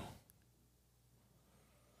come to?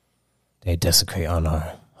 They desecrate on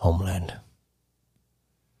our homeland.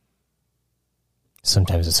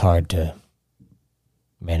 Sometimes it's hard to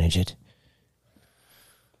manage it.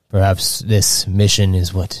 Perhaps this mission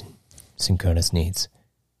is what Synchronous needs.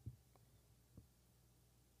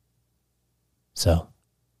 So,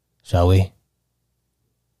 shall we?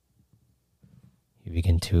 You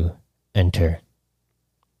begin to enter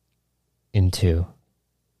into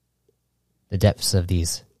the depths of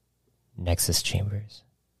these Nexus chambers.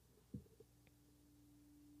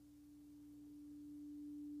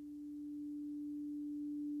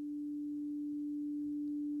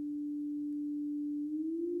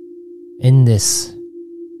 In this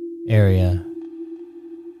area,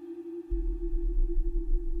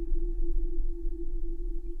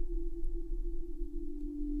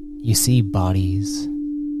 you see bodies.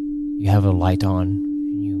 You have a light on,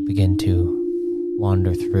 and you begin to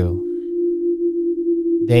wander through.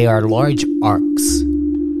 They are large arcs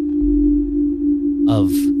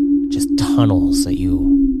of just tunnels that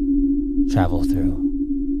you travel through.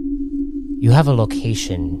 You have a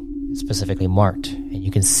location specifically marked, and you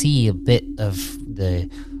can see a bit of the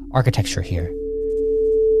architecture here.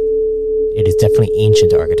 It is definitely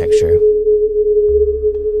ancient architecture.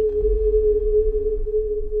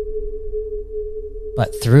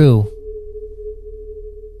 But through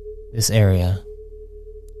this area,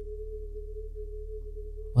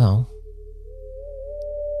 well,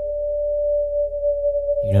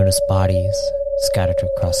 you notice bodies scattered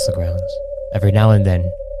across the grounds. Every now and then,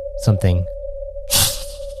 something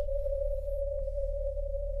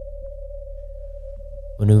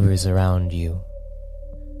maneuvers around you.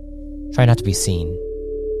 Try not to be seen.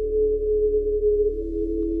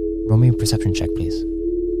 Roll me a perception check, please.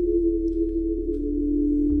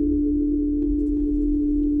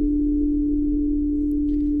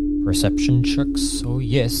 Perception checks, oh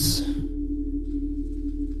yes.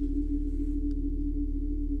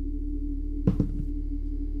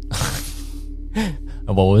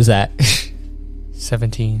 What was that?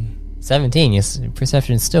 17. 17, yes.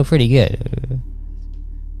 Perception is still pretty good.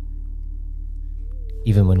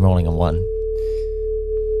 Even when rolling a 1.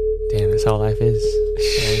 Damn, that's how life is.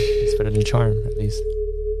 It's better than charm, at least.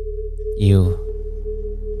 You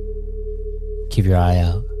keep your eye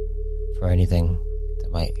out for anything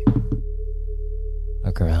that might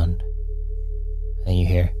look around. And you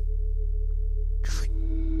hear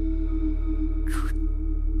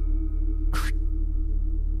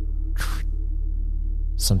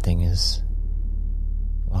something is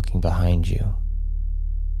walking behind you.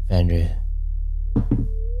 Vandra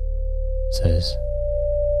says,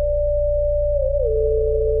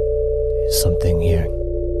 "There's something here."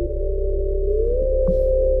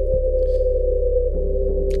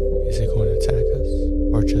 Is it going to attack us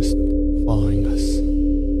or just following us?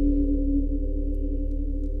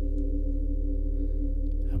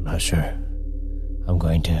 I'm not sure. I'm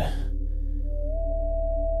going to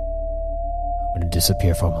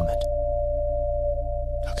disappear for a moment.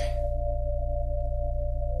 Okay.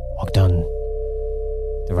 Walk down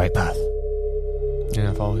the right path. And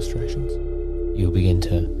I follow his directions. You begin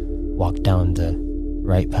to walk down the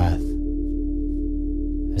right path.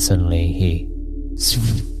 And suddenly he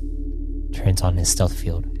turns on his stealth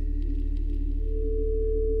field. I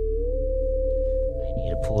need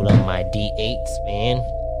to pull up my D8s, man.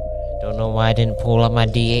 I don't know why I didn't pull up my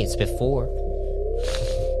D8s before.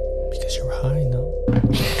 Because you were high, no?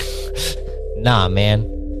 Nah, man.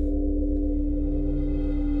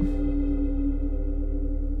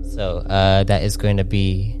 So, that is going to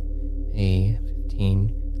be a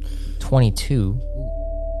 15, 22.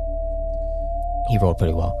 He rolled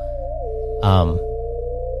pretty well.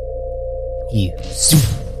 He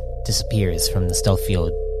disappears from the stealth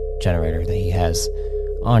field generator that he has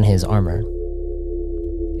on his armor.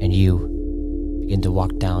 And you begin to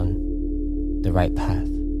walk down the right path.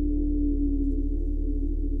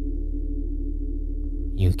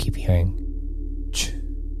 You keep hearing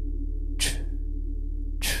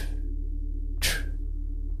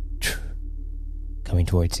coming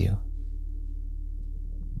towards you.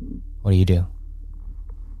 What do you do?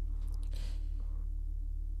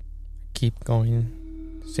 Keep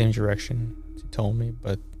going same direction as he told me,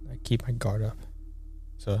 but I keep my guard up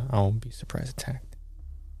so I won't be surprise attacked.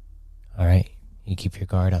 Alright, you keep your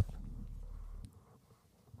guard up.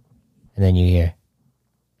 And then you hear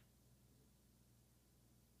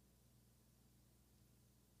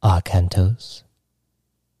Cantos.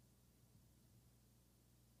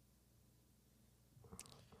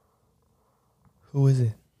 Who is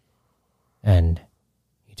it? And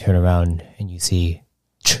you turn around and you see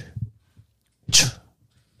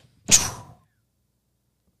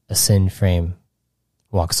a sin frame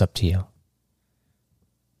walks up to you.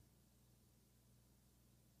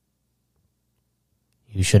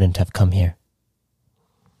 You shouldn't have come here.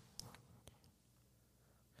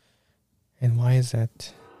 And why is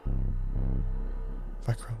that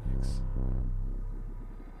Vy-Chroniux?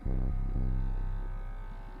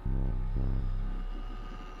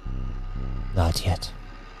 Not yet.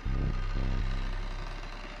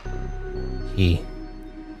 He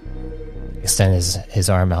extends his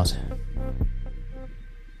arm out.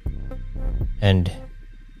 And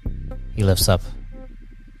he lifts up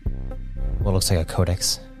what looks like a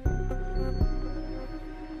codex.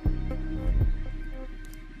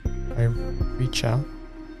 I reach out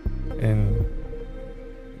and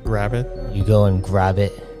grab it. You go and grab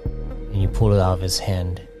it, and you pull it out of his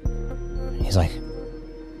hand. He's like,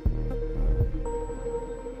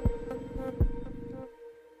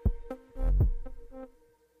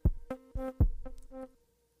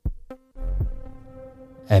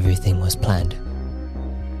 everything was planned.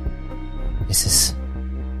 This is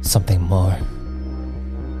something more.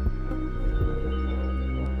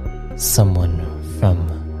 Someone from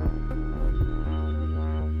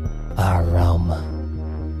our realm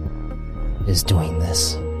is doing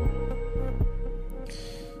this.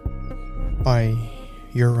 By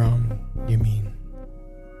your realm, you mean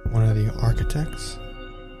one of the architects?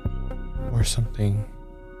 Or something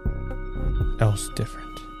else different?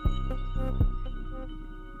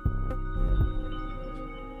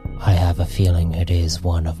 I have a feeling it is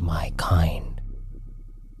one of my kind.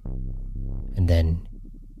 And then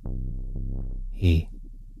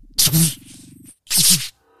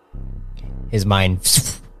his mind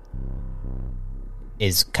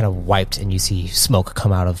is kind of wiped, and you see smoke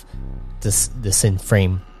come out of the sin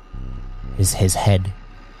frame, his head,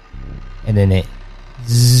 and then it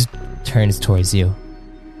turns towards you,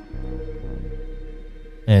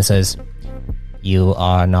 and it says, "You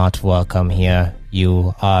are not welcome here.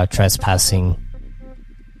 You are trespassing."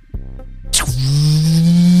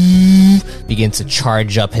 Begins to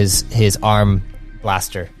charge up his arm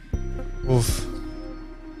blaster. Oof.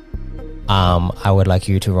 I would like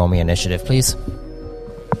you to roll me initiative, please.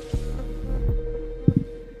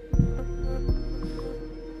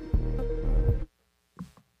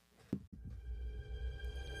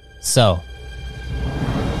 So,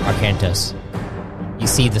 Arcantos, you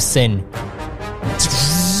see the sin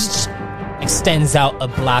extends out a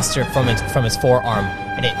blaster from his forearm,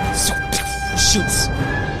 and it shoots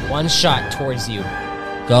one shot towards you.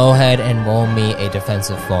 Go ahead and roll me a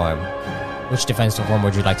defensive form. Which defensive form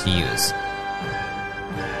would you like to use?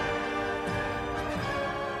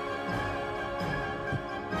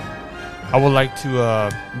 I would like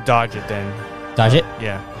to dodge it then. Dodge it?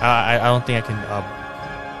 Yeah. I don't think I can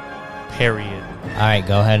parry it. Alright,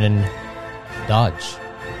 go ahead and dodge.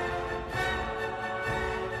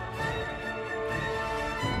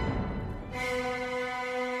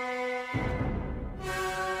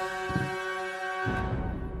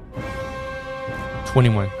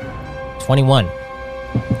 $21. 21.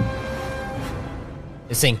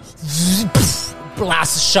 This thing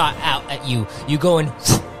blasts a shot out at you. You go and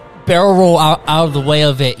barrel roll out of the way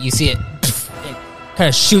of it. You see it kind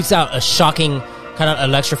of shoots out a shocking, kind of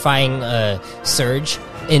electrifying surge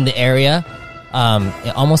in the area.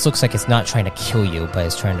 It almost looks like it's not trying to kill you, but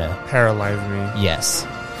it's trying to Paralyze me. Yes.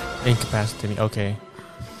 Incapacitate me. Okay.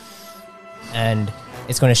 And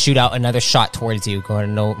it's going to shoot out another shot towards you. Go ahead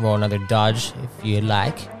and roll another dodge if you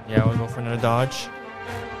like. Yeah, we'll go for another dodge.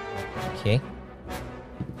 Okay.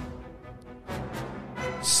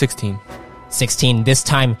 16. 16. This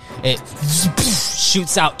time it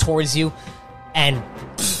shoots out towards you and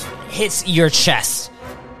hits your chest.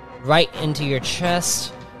 Right into your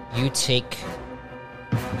chest. You take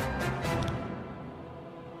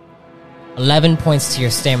 11 points to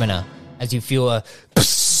your stamina as you feel a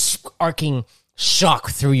arcing shock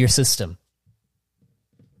through your system.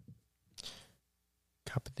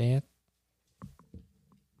 Copy that.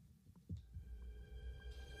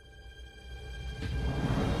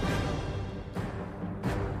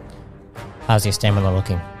 How's your stamina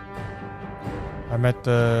looking? I'm at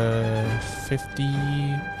the 50,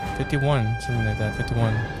 51, something like that.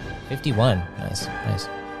 51. 51. Nice.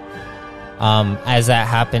 As that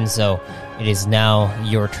happens, though, it is now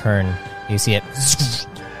your turn. You see it.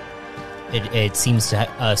 It seems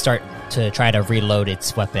to start to try to reload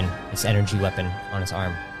its weapon, its energy weapon on its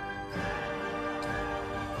arm.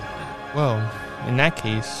 Well, in that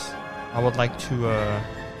case, I would like to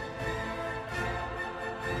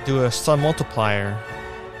do a stun multiplier.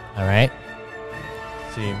 All right.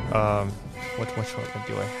 Let's see, which weapon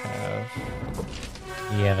do I have?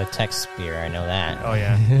 You have a tech spear. I know that. Oh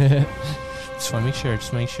yeah. Just want to make sure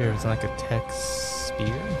it's not like a tech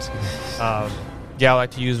spear. Yeah, I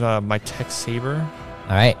like to use my tech saber.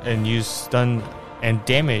 All right. And use stun and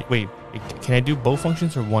damage. Wait, can I do both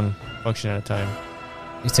functions or one function at a time?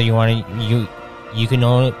 So you want to you can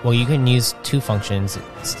only you can use two functions.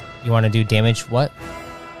 You want to do damage what?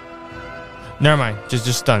 Never mind. Just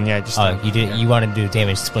stun. Yeah, just stun. Oh, you did. Yeah. You want to do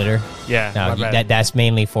damage splitter? Yeah. No, that's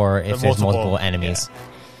mainly for if there's multiple enemies. Yeah.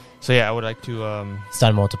 So yeah, I would like to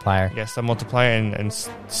stun multiplier. Yeah, stun multiplier and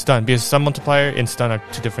stun, because stun multiplier and stun are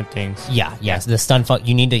two different things. Yeah. So the stun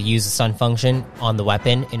you need to use the stun function on the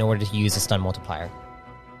weapon in order to use the stun multiplier.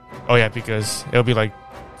 Oh yeah, because it'll be like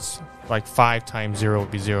like 5 times 0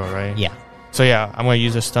 would be 0, right? Yeah. So yeah, I'm going to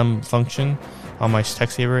use a stun function on my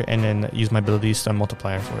tech saber and then use my ability stun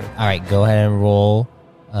multiplier for it. All right, go ahead and roll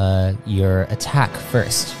your attack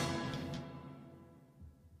first.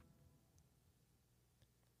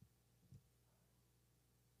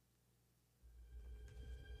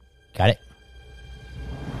 Got it?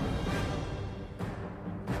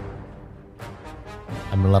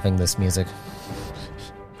 I'm loving this music.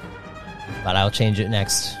 But I'll change it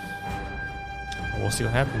next. We'll see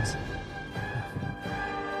what happens.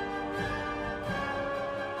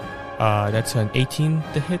 That's an 18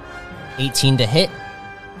 to hit. 18 to hit.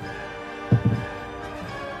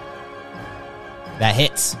 That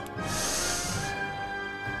hits.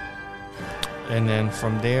 And then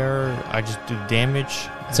from there, I just do damage.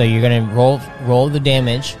 So you're going to roll the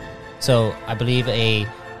damage. So I believe a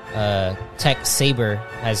tech saber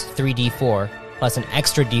has 3d4 plus an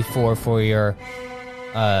extra d4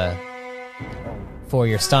 for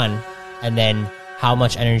your stun. And then how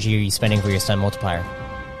much energy are you spending for your stun multiplier?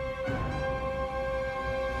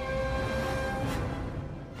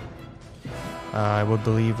 I would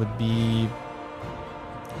believe would be...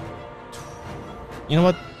 You know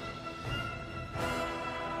what?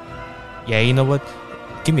 Yeah, you know what?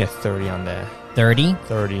 Give me a 30 on that. 30?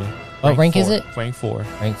 30. What rank is it? Rank 4.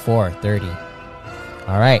 Rank 4, 30.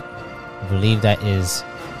 All right. I believe that is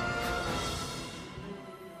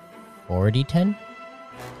 4d10?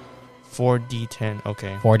 4d10,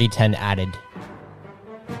 okay. 4d10 added.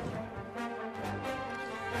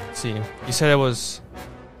 Let's see. You said it was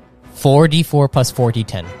 4d4 plus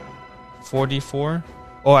 4d10. 4d4?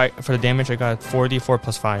 Oh, for the damage, I got 4d4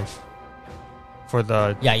 plus 5. For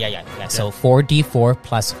the... Yeah. So 4d4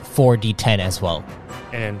 plus 4d10 as well.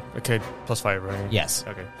 And, okay, plus 5, right? Yes.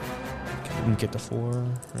 Okay. Let me get the 4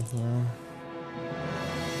 right here.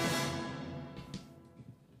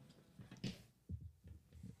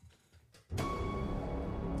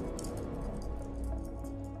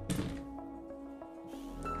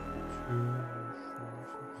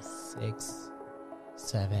 Six,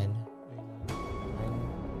 7,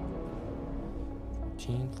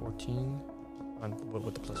 14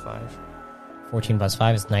 with the plus 5. 14 plus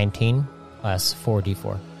 5 is 19 plus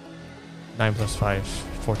 4d4. 9 plus 5,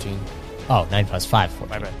 14. Oh, 9 plus 5, 14.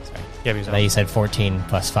 My bad. Sorry. Yeah, because Now you said 14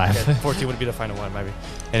 plus 5. yeah, 14 would be the final one, maybe.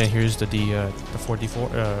 And then here's the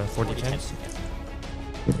 4d10s.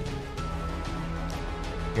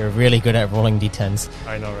 You're really good at rolling d10s.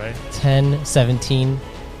 I know, right? 10, 17,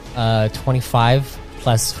 25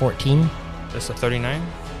 plus 14. That's a 39.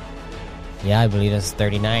 Yeah, I believe that's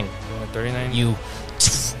 39. 39. You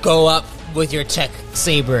go up with your tech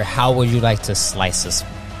saber. How would you like to slice this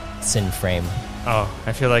sin frame? Oh,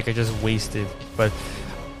 I feel like I just wasted, but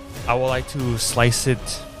I would like to slice it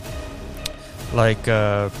like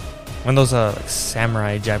one of those like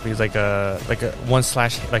samurai Japanese, like a one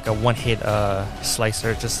slash, like a one hit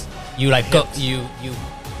slicer. Just you like go you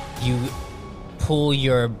pull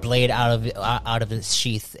your blade out of its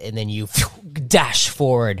sheath, and then you dash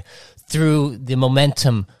forward. Through the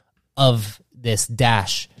momentum of this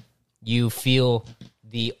dash, you feel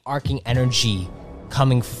the arcing energy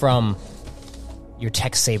coming from your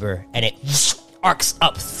tech saber, and it arcs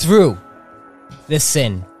up through this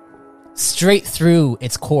sin, straight through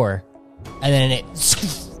its core, and then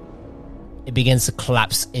it begins to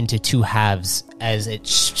collapse into two halves as it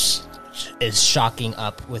is shocking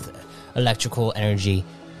up with electrical energy,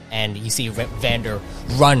 and you see Vander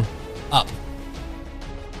run up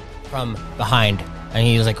from behind, and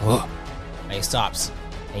he was like, whoa, and he stops,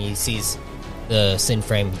 and he sees the sin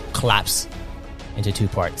frame collapse into two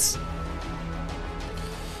parts.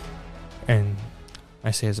 And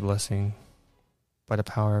I say as a blessing, by the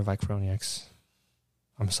power of Vy-Chroniux,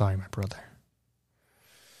 I'm sorry, my brother.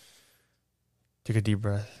 Take a deep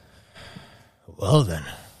breath. Well then,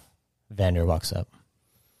 Vander walks up.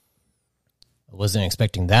 I wasn't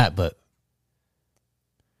expecting that, but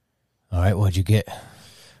all right, what'd you get?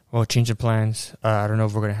 Well, change of plans. I don't know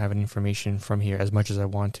if we're going to have any information from here as much as I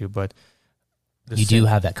want to, but... You do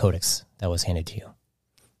have that codex that was handed to you.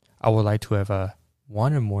 I would like to have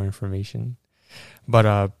wanted more information.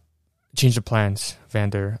 But change of plans,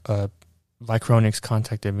 Vander. Vy-Chroniux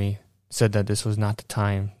contacted me, said that this was not the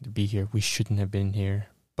time to be here. We shouldn't have been here.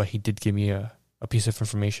 But he did give me a piece of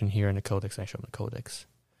information here in the codex. I showed him the codex.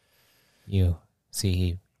 You see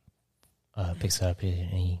he picks it up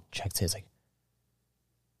and he checks it. It's like,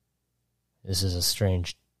 this is a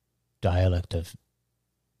strange dialect of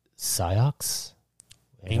Psyox.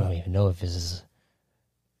 I don't even know if this is.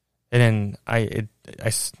 And then it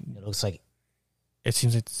looks like it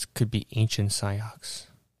seems it could be ancient Psyox.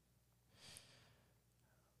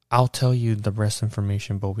 I'll tell you the rest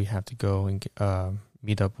information, but we have to go and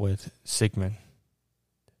meet up with Sigmund.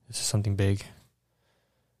 This is something big.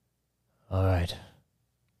 All right.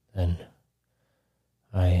 Then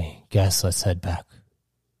I guess let's head back.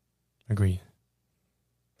 Agreed.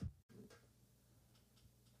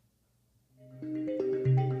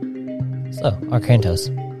 So, Arcantos,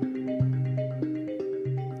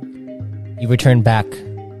 you return back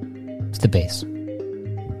to the base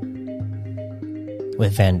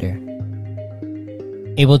with Vander,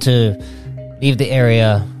 able to leave the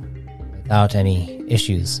area without any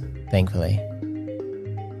issues, thankfully.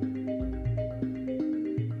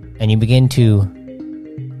 And you begin to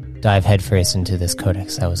dive headfirst into this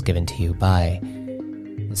codex that was given to you by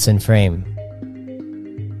the Sin Frame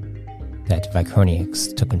that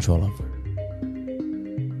Vy-Chroniux took control over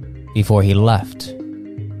before he left,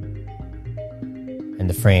 and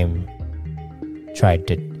the frame tried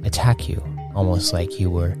to attack you, almost like you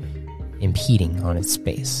were impeding on its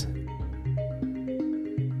space.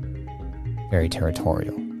 Very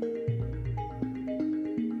territorial.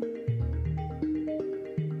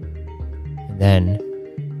 And then,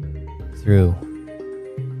 through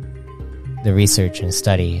the research and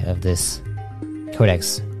study of this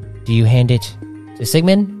codex, do you hand it to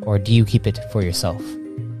Sigmund, or do you keep it for yourself?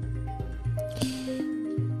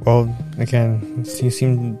 Well, again, they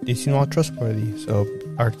seem all trustworthy, so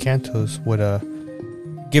Arcantos would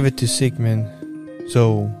give it to Sigmund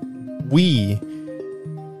so we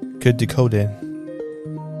could decode it.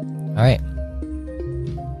 Alright.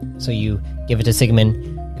 So you give it to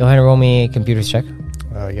Sigmund. Go ahead and roll me a computer's check.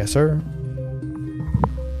 Yes, sir.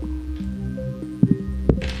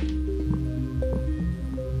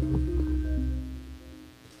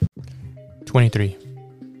 $23.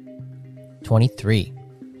 23.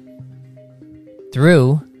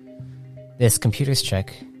 Through this computer's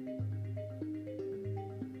check,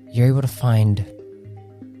 you're able to find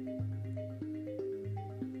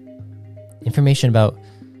information about...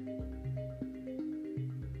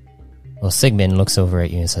 Well, Sigmund looks over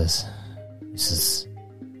at you and says, "This is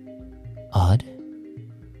odd.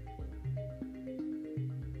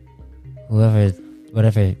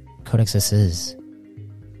 Whatever codex this is,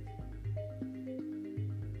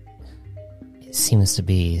 it seems to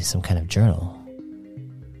be some kind of journal."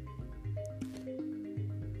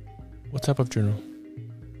 What type of journal?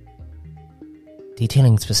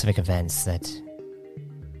 Detailing specific events that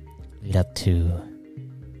lead up to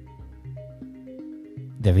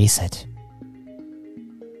the reset.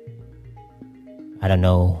 I don't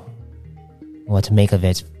know what to make of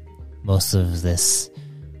it. Most of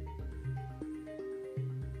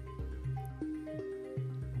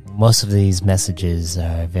these messages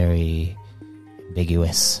are very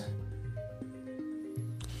ambiguous,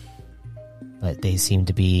 but they seem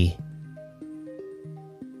to be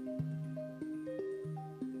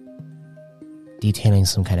detailing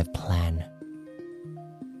some kind of plan.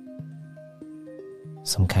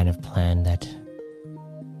 Some kind of plan that,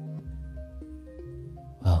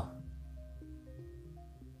 well,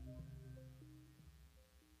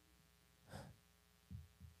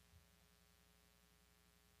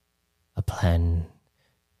 a plan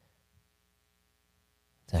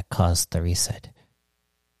that caused the reset.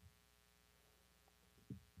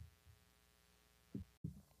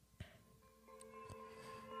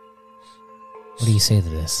 What do you say to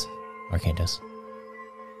this, Arcantos?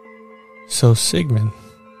 So, Sigmund,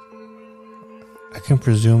 I can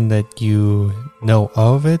presume that you know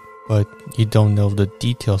of it, but you don't know the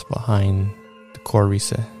details behind the core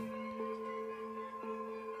reset.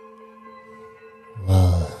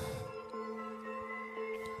 Well,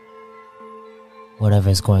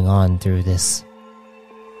 whatever's going on through this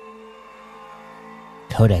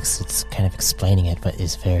codex, it's kind of explaining it, but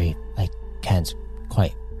is very, I can't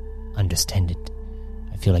quite understand it.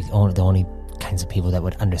 I feel like the only kinds of people that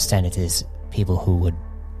would understand it is people who would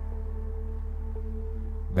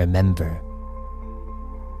remember.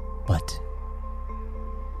 But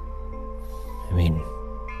I mean,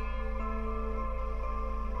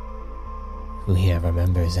 who here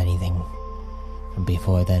remembers anything from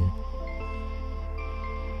before then?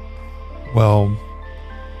 Well,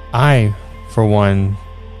 I, for one,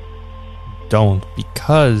 don't,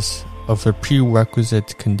 because of the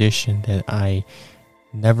prerequisite condition that I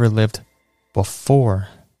never lived before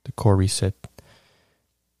the core reset.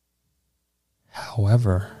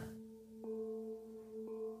 However,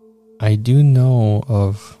 I do know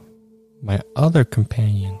of my other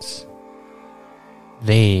companions.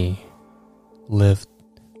 They lived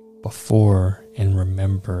before and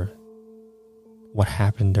remember what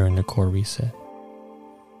happened during the core reset.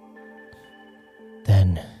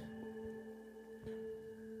 Then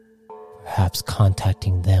Perhaps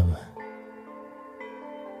contacting them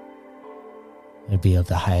would be of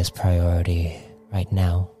the highest priority right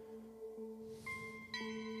now.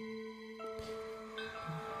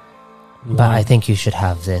 But I think you should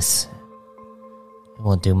have this. It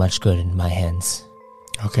won't do much good in my hands.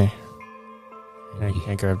 Okay.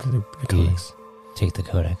 I grab the codex. Take the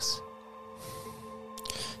codex.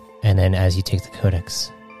 And then as you take the codex,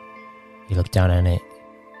 you look down on it.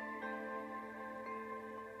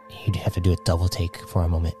 You'd have to do a double take for a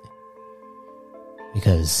moment.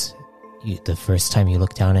 Because the first time you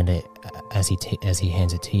look down at it, as he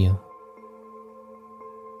hands it to you,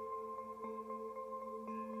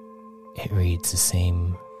 it reads the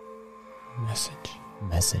same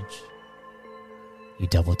message. You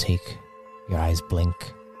double take, your eyes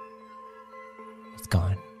blink. It's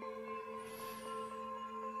gone.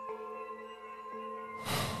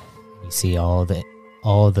 You see all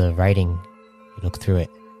the writing. You look through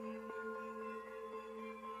it.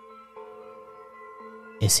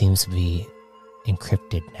 It seems to be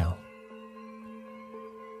encrypted now.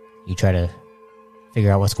 You try to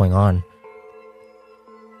figure out what's going on.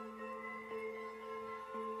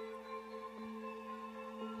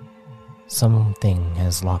 Something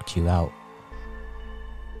has locked you out.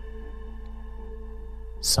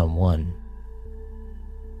 Someone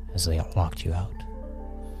has locked you out.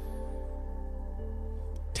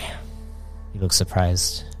 Damn. You look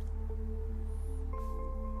surprised.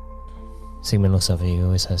 Sigmund looks over at you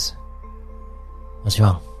and says, "What's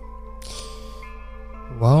wrong?"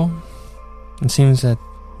 Well, it seems that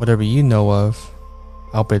whatever you know of,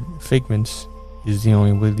 albeit figments, is the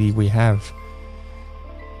only lead we have.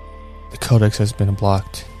 The codex has been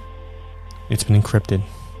blocked. It's been encrypted.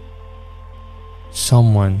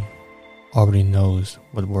 Someone already knows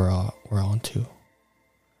what we're on to.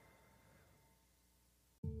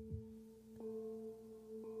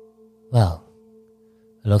 Well,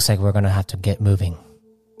 it looks like we're gonna have to get moving.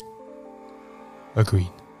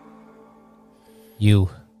 Agreed. You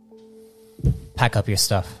pack up your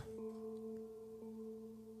stuff.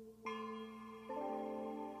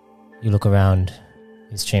 You look around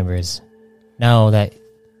these chambers. Now that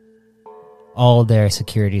all their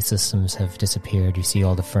security systems have disappeared, you see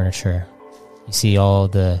all the furniture. You see all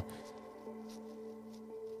the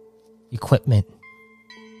equipment.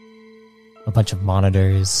 A bunch of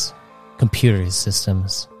monitors, computers,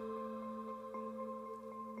 systems.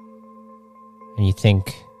 And you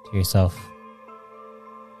think to yourself,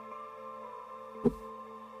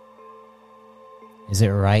 is it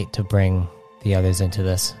right to bring the others into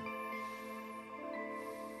this?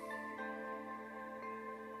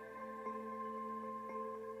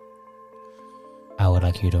 I would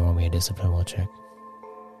like you to roll me a discipline will check.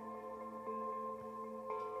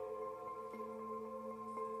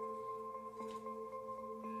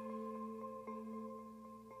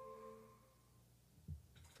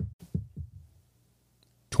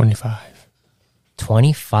 $25.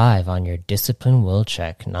 25 on your discipline will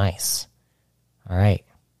check. Nice. All right.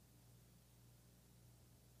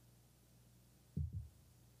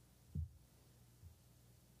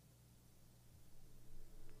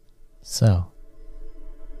 So,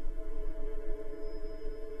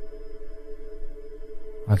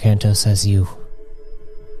 Arcanto says you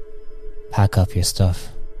pack up your stuff.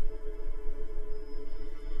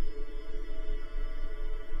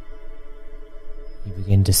 You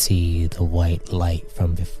begin to see the white light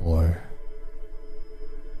from before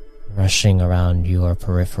rushing around your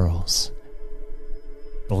peripherals.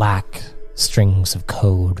 Black strings of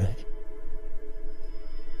code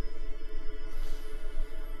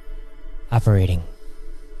operating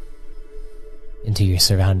into your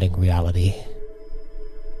surrounding reality.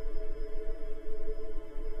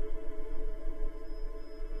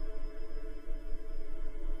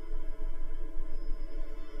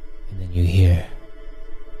 And then you hear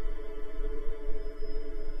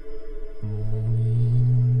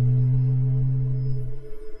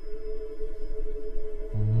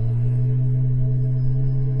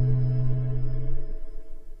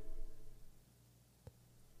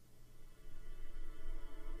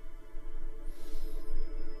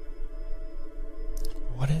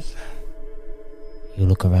What is that? You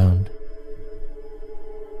look around.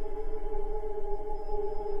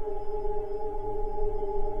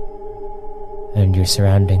 And your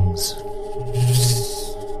surroundings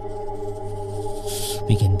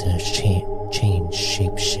begin to change,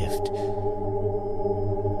 shape shift.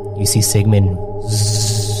 You see Sigmund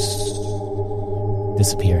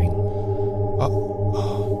disappearing.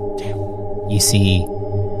 Oh, damn. You see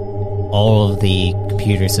all of the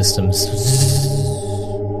computer systems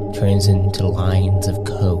turns into lines of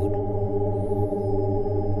code.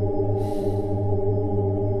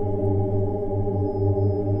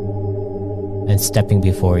 And stepping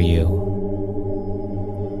before you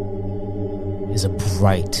is a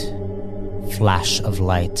bright flash of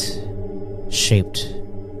light shaped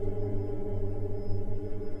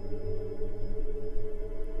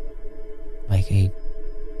like a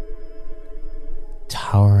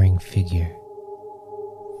towering figure.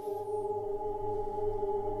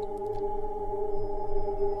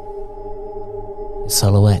 A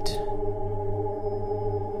silhouette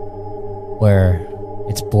where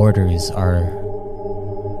its borders are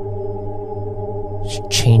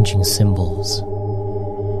changing symbols,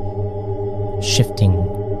 shifting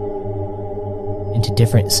into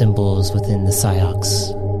different symbols within the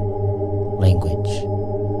Psyox language.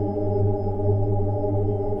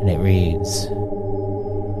 And it reads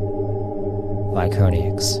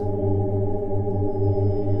Vy-Chroniux.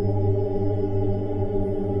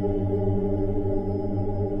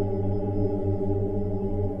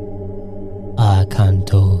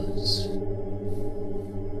 Cantos.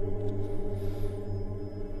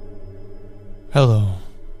 Hello,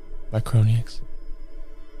 Vy-Chroniux.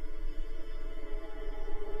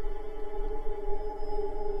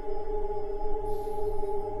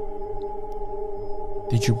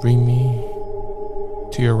 Did you bring me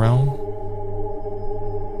to your realm?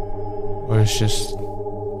 Or it's just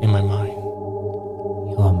in my mind?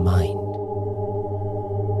 Your mind.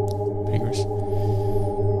 Figures.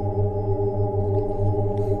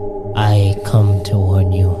 I come to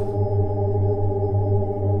warn you.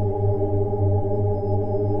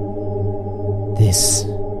 This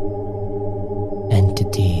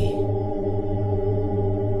entity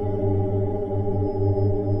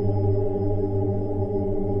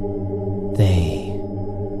they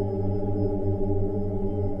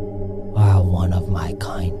are one of my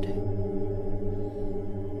kind.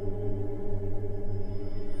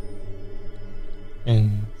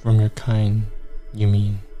 And from your kind, you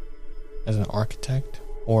mean as an architect,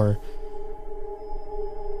 or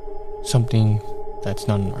something that's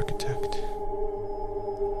not an architect?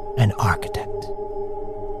 An architect.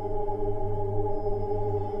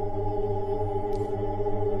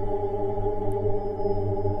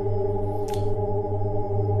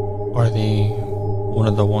 Are they one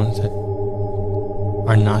of the ones that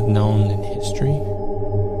are not known in history?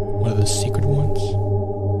 One of the secret ones?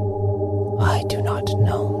 I do not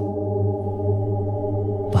know.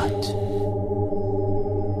 But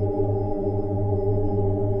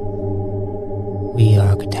we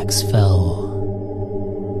architects fell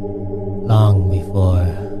long before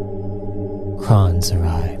Krons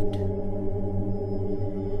arrived.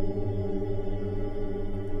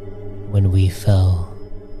 When we fell,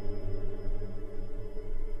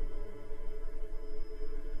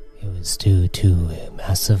 it was due to a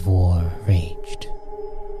massive war raged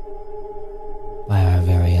by our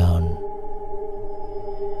very own.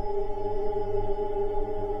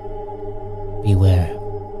 Beware.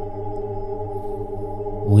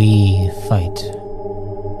 We fight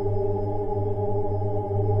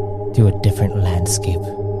through a different landscape.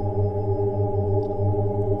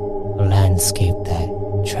 A landscape that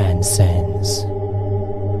transcends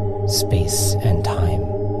space and time.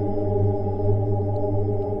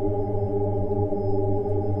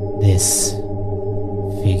 This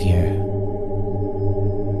figure,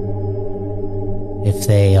 if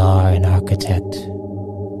they are an architect,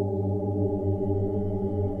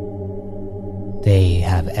 they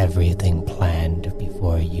have everything planned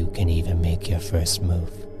before you can even make your first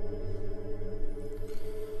move.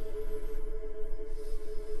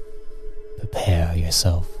 Prepare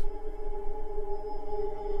yourself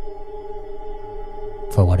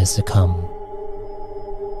for what is to come.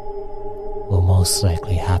 Will most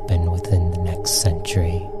likely happen within the next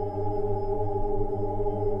century.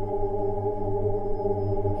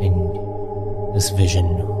 In this vision,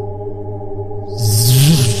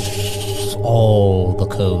 all the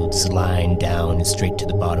codes line down straight to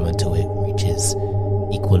the bottom until it reaches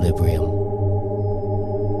equilibrium.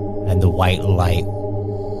 And the white light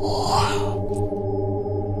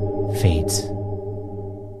fades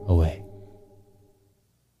away.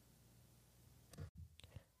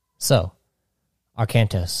 So,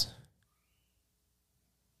 Arcantos,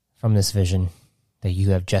 from this vision that you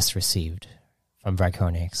have just received from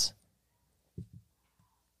Vy-Chroniux,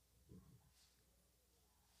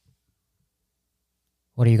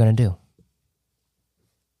 what are you going to do?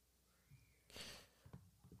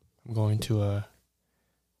 I'm going to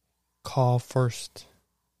call first.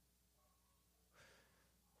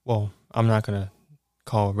 Well, I'm not going to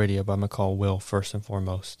call radio, but I'm going to call Will first and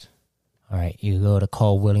foremost. All right, you go to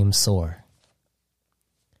call William Soar.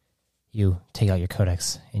 You take out your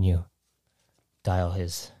codex and you dial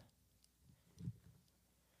his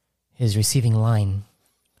his receiving line.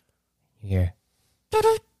 You hear,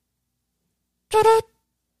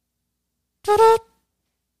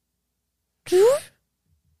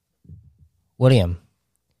 William,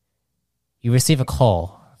 you receive a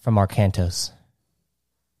call from Arcantos.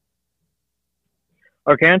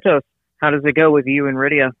 Arcantos, how does it go with you and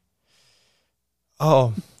Rydia?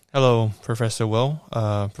 Oh, hello, Professor Will,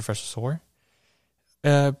 Professor Soar.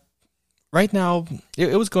 Right now,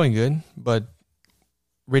 it was going good, but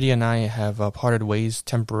Rydia and I have parted ways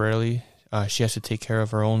temporarily. She has to take care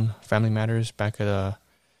of her own family matters back at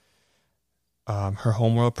her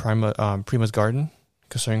homeworld, Prima's garden,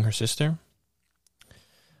 concerning her sister.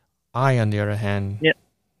 I, on the other hand,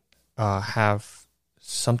 have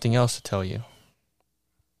something else to tell you.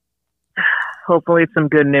 Hopefully it's some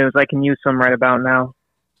good news. I can use some right about now.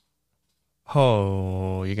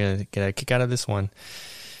 Oh, you're going to get a kick out of this one.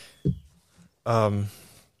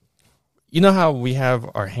 You know how we have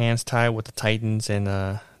our hands tied with the Titans and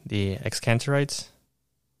the Excantorites?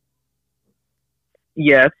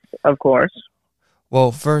 Yes, of course.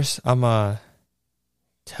 Well, first, I'm going to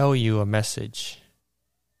tell you a message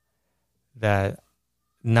that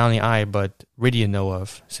not only I, but Rydia know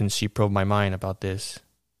of, since she probed my mind about this.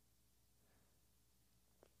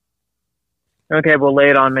 Okay, well, lay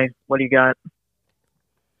it on me. What do you got?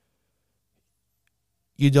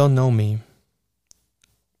 You don't know me,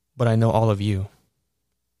 but I know all of you.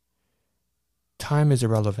 Time is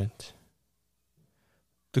irrelevant.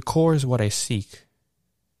 The core is what I seek.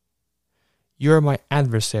 You are my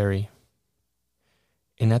adversary,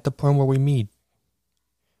 and at the point where we meet,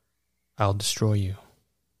 I'll destroy you.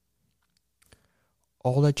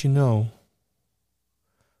 All that you know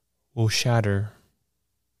will shatter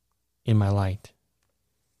in my light.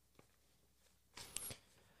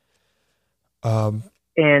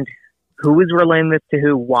 And who is relaying this to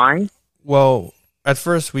who? Why? Well, at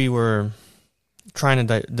first we were trying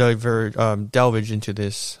to delve into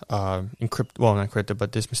this not encrypted,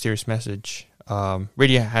 but this mysterious message.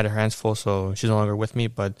 Rydia had her hands full, so she's no longer with me,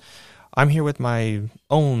 but I'm here with my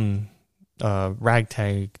own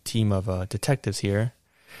ragtag team of detectives here.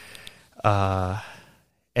 And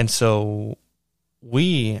so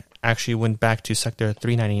we actually went back to Sector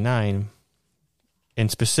 399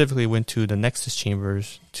 and specifically went to the Nexus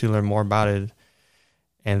Chambers to learn more about it.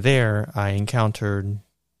 And there I encountered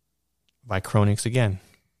Vy-Chroniux again,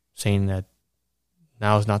 saying that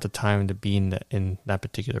now is not the time to be in that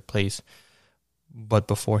particular place. But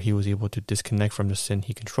before he was able to disconnect from the sin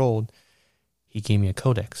he controlled, he gave me a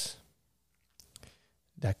codex.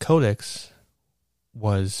 That codex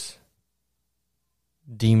was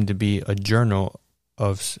deemed to be a journal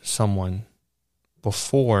of someone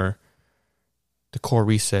before the core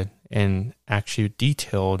reset, and actually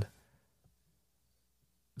detailed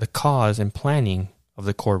the cause and planning of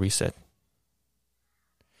the core reset.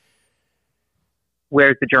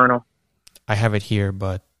 Where's the journal? I have it here,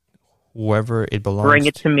 but whoever it belongs Bring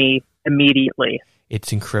it to me immediately.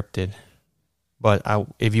 It's encrypted. But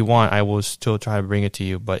if you want, I will still try to bring it to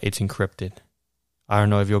you, but it's encrypted. I don't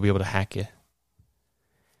know if you'll be able to hack it.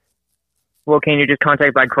 Well, can you just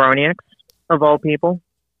contact Vy-Chroniux, of all people?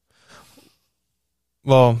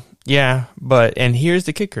 Well, yeah, and here's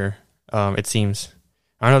the kicker, it seems.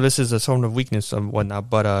 I know this is a sort of weakness and whatnot,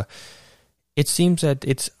 but it seems that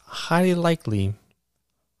it's highly likely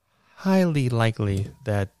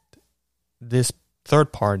that this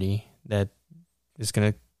third party that is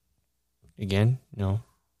going to, again,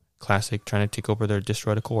 classic, trying to take over their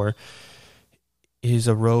destroy the core, is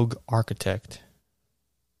a rogue architect.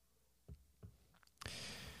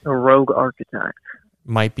 A rogue architect.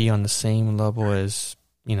 Might be on the same level as,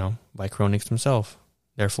 Vy-Chroniux himself.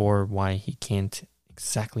 Therefore, why he can't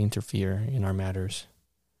exactly interfere in our matters.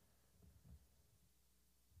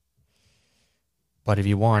 But if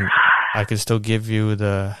you want, I could still give you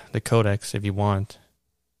the codex if you want.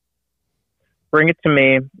 Bring it to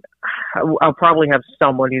me. I'll probably have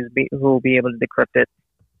someone who will be able to decrypt it.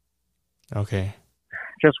 Okay.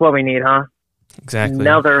 Just what we need, huh? Exactly.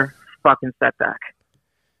 Another fucking setback.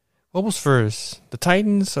 What was first, the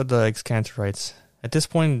Titans or the Excantorites? At this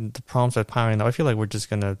point, the problems are piling up. I feel like we're just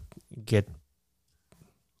gonna get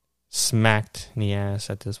smacked in the ass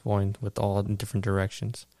at this point with all in different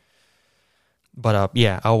directions. But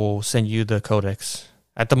I will send you the codex.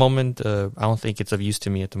 At the moment, I don't think it's of use to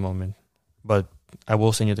me at the moment, but I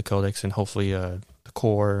will send you the codex, and hopefully the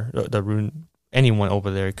core, the rune, anyone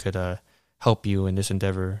over there could help you in this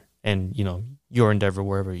endeavor, and your endeavor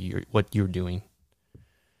wherever what you're doing.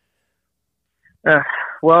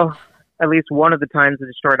 Well, at least one of the times is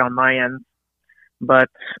destroyed on my end, but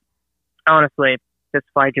honestly, This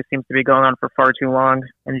fight just seems to be going on for far too long,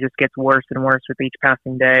 and it just gets worse and worse with each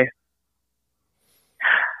passing day.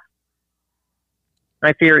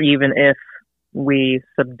 I fear even if we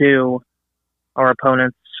subdue our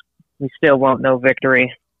opponents, we still won't know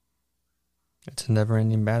victory. It's a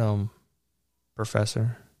never-ending battle,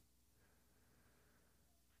 Professor.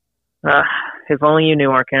 If only you knew,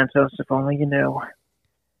 Arcantos. If only you knew.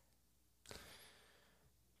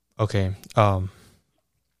 Okay.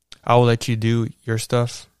 I will let you do your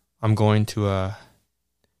stuff. I'm going to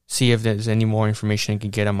see if there's any more information I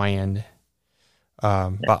can get on my end.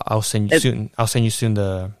 But I'll send you soon. I'll send you soon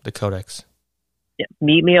the codex. Yeah.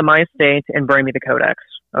 Meet me at my estate and bring me the codex.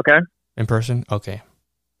 Okay. In person. Okay.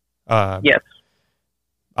 Yes.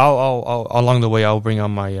 I'll along the way I'll bring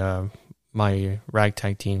on my my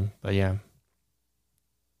ragtag team. But yeah.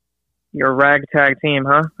 Your ragtag team,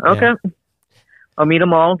 huh? Okay. Yeah. I'll meet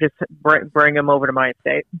them all. Just bring them over to my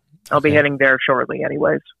estate. I'll be heading there shortly,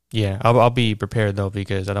 anyways. Yeah, I'll be prepared though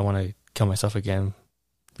because I don't want to kill myself again,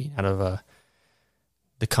 being out of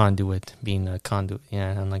the conduit, being a conduit.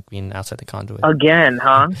 Yeah, and like being outside the conduit again,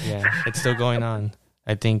 huh? Yeah, it's still going on.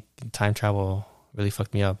 I think time travel really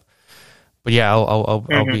fucked me up. But yeah,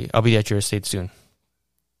 I'll be at your estate soon.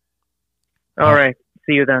 All right.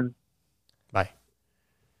 See you then. Bye.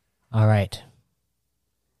 All right.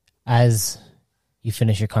 As you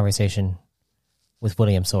finish your conversation with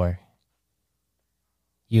William Soar,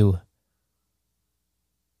 you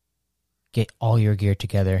get all your gear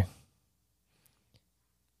together.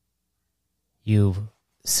 You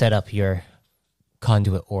set up your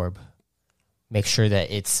conduit orb. Make sure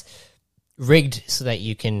that it's rigged so that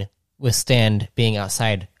you can withstand being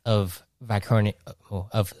outside of Vy-Chroniux,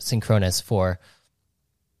 of Synchronous for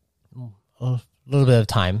a little bit of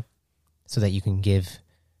time so that you can give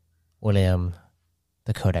William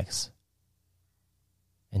the codex.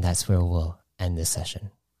 And that's where we'll end this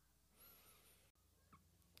session.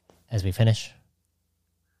 As we finish,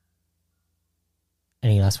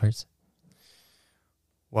 any last words?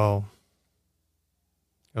 Well,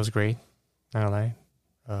 it was great. Not gonna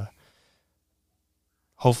lie.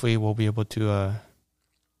 Hopefully we'll be able to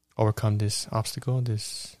overcome this obstacle,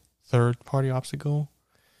 this third-party obstacle,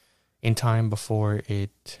 in time before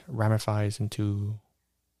it ramifies into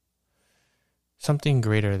something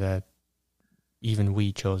greater that even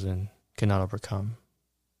we chosen cannot overcome.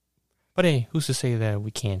 But hey, who's to say that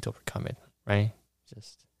we can't overcome it, right?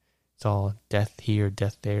 Just it's all death here,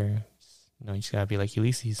 death there. You know, you just gotta be like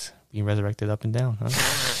Ulysses, being resurrected up and down, huh?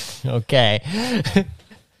 Okay.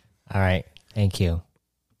 All right. Thank you,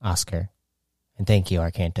 Oscar. And thank you,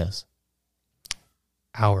 Arcantos.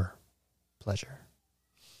 Our pleasure.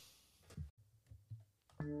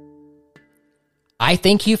 I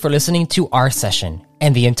thank you for listening to our session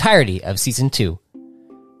and the entirety of Season 2.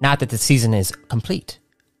 Now that the season is complete,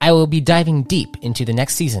 I will be diving deep into the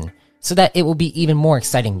next season so that it will be even more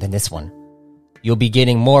exciting than this one. You'll be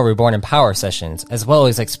getting more Reborn in Power sessions as well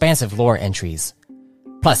as expansive lore entries.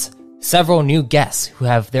 Plus, several new guests who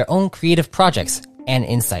have their own creative projects and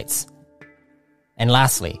insights. And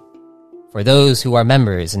lastly, for those who are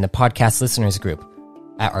members in the podcast listeners group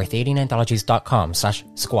at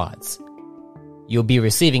arthadiananthologies.com/squads, you'll be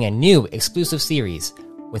receiving a new exclusive series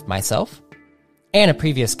with myself and a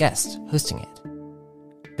previous guest hosting it.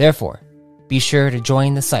 Therefore, be sure to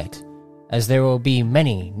join the site as there will be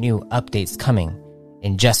many new updates coming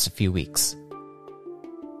in just a few weeks.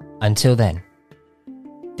 Until then,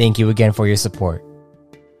 thank you again for your support.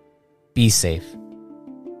 Be safe,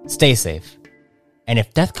 stay safe, and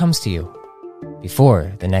if death comes to you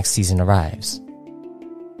before the next season arrives,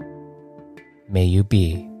 may you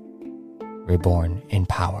be reborn in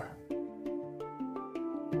power.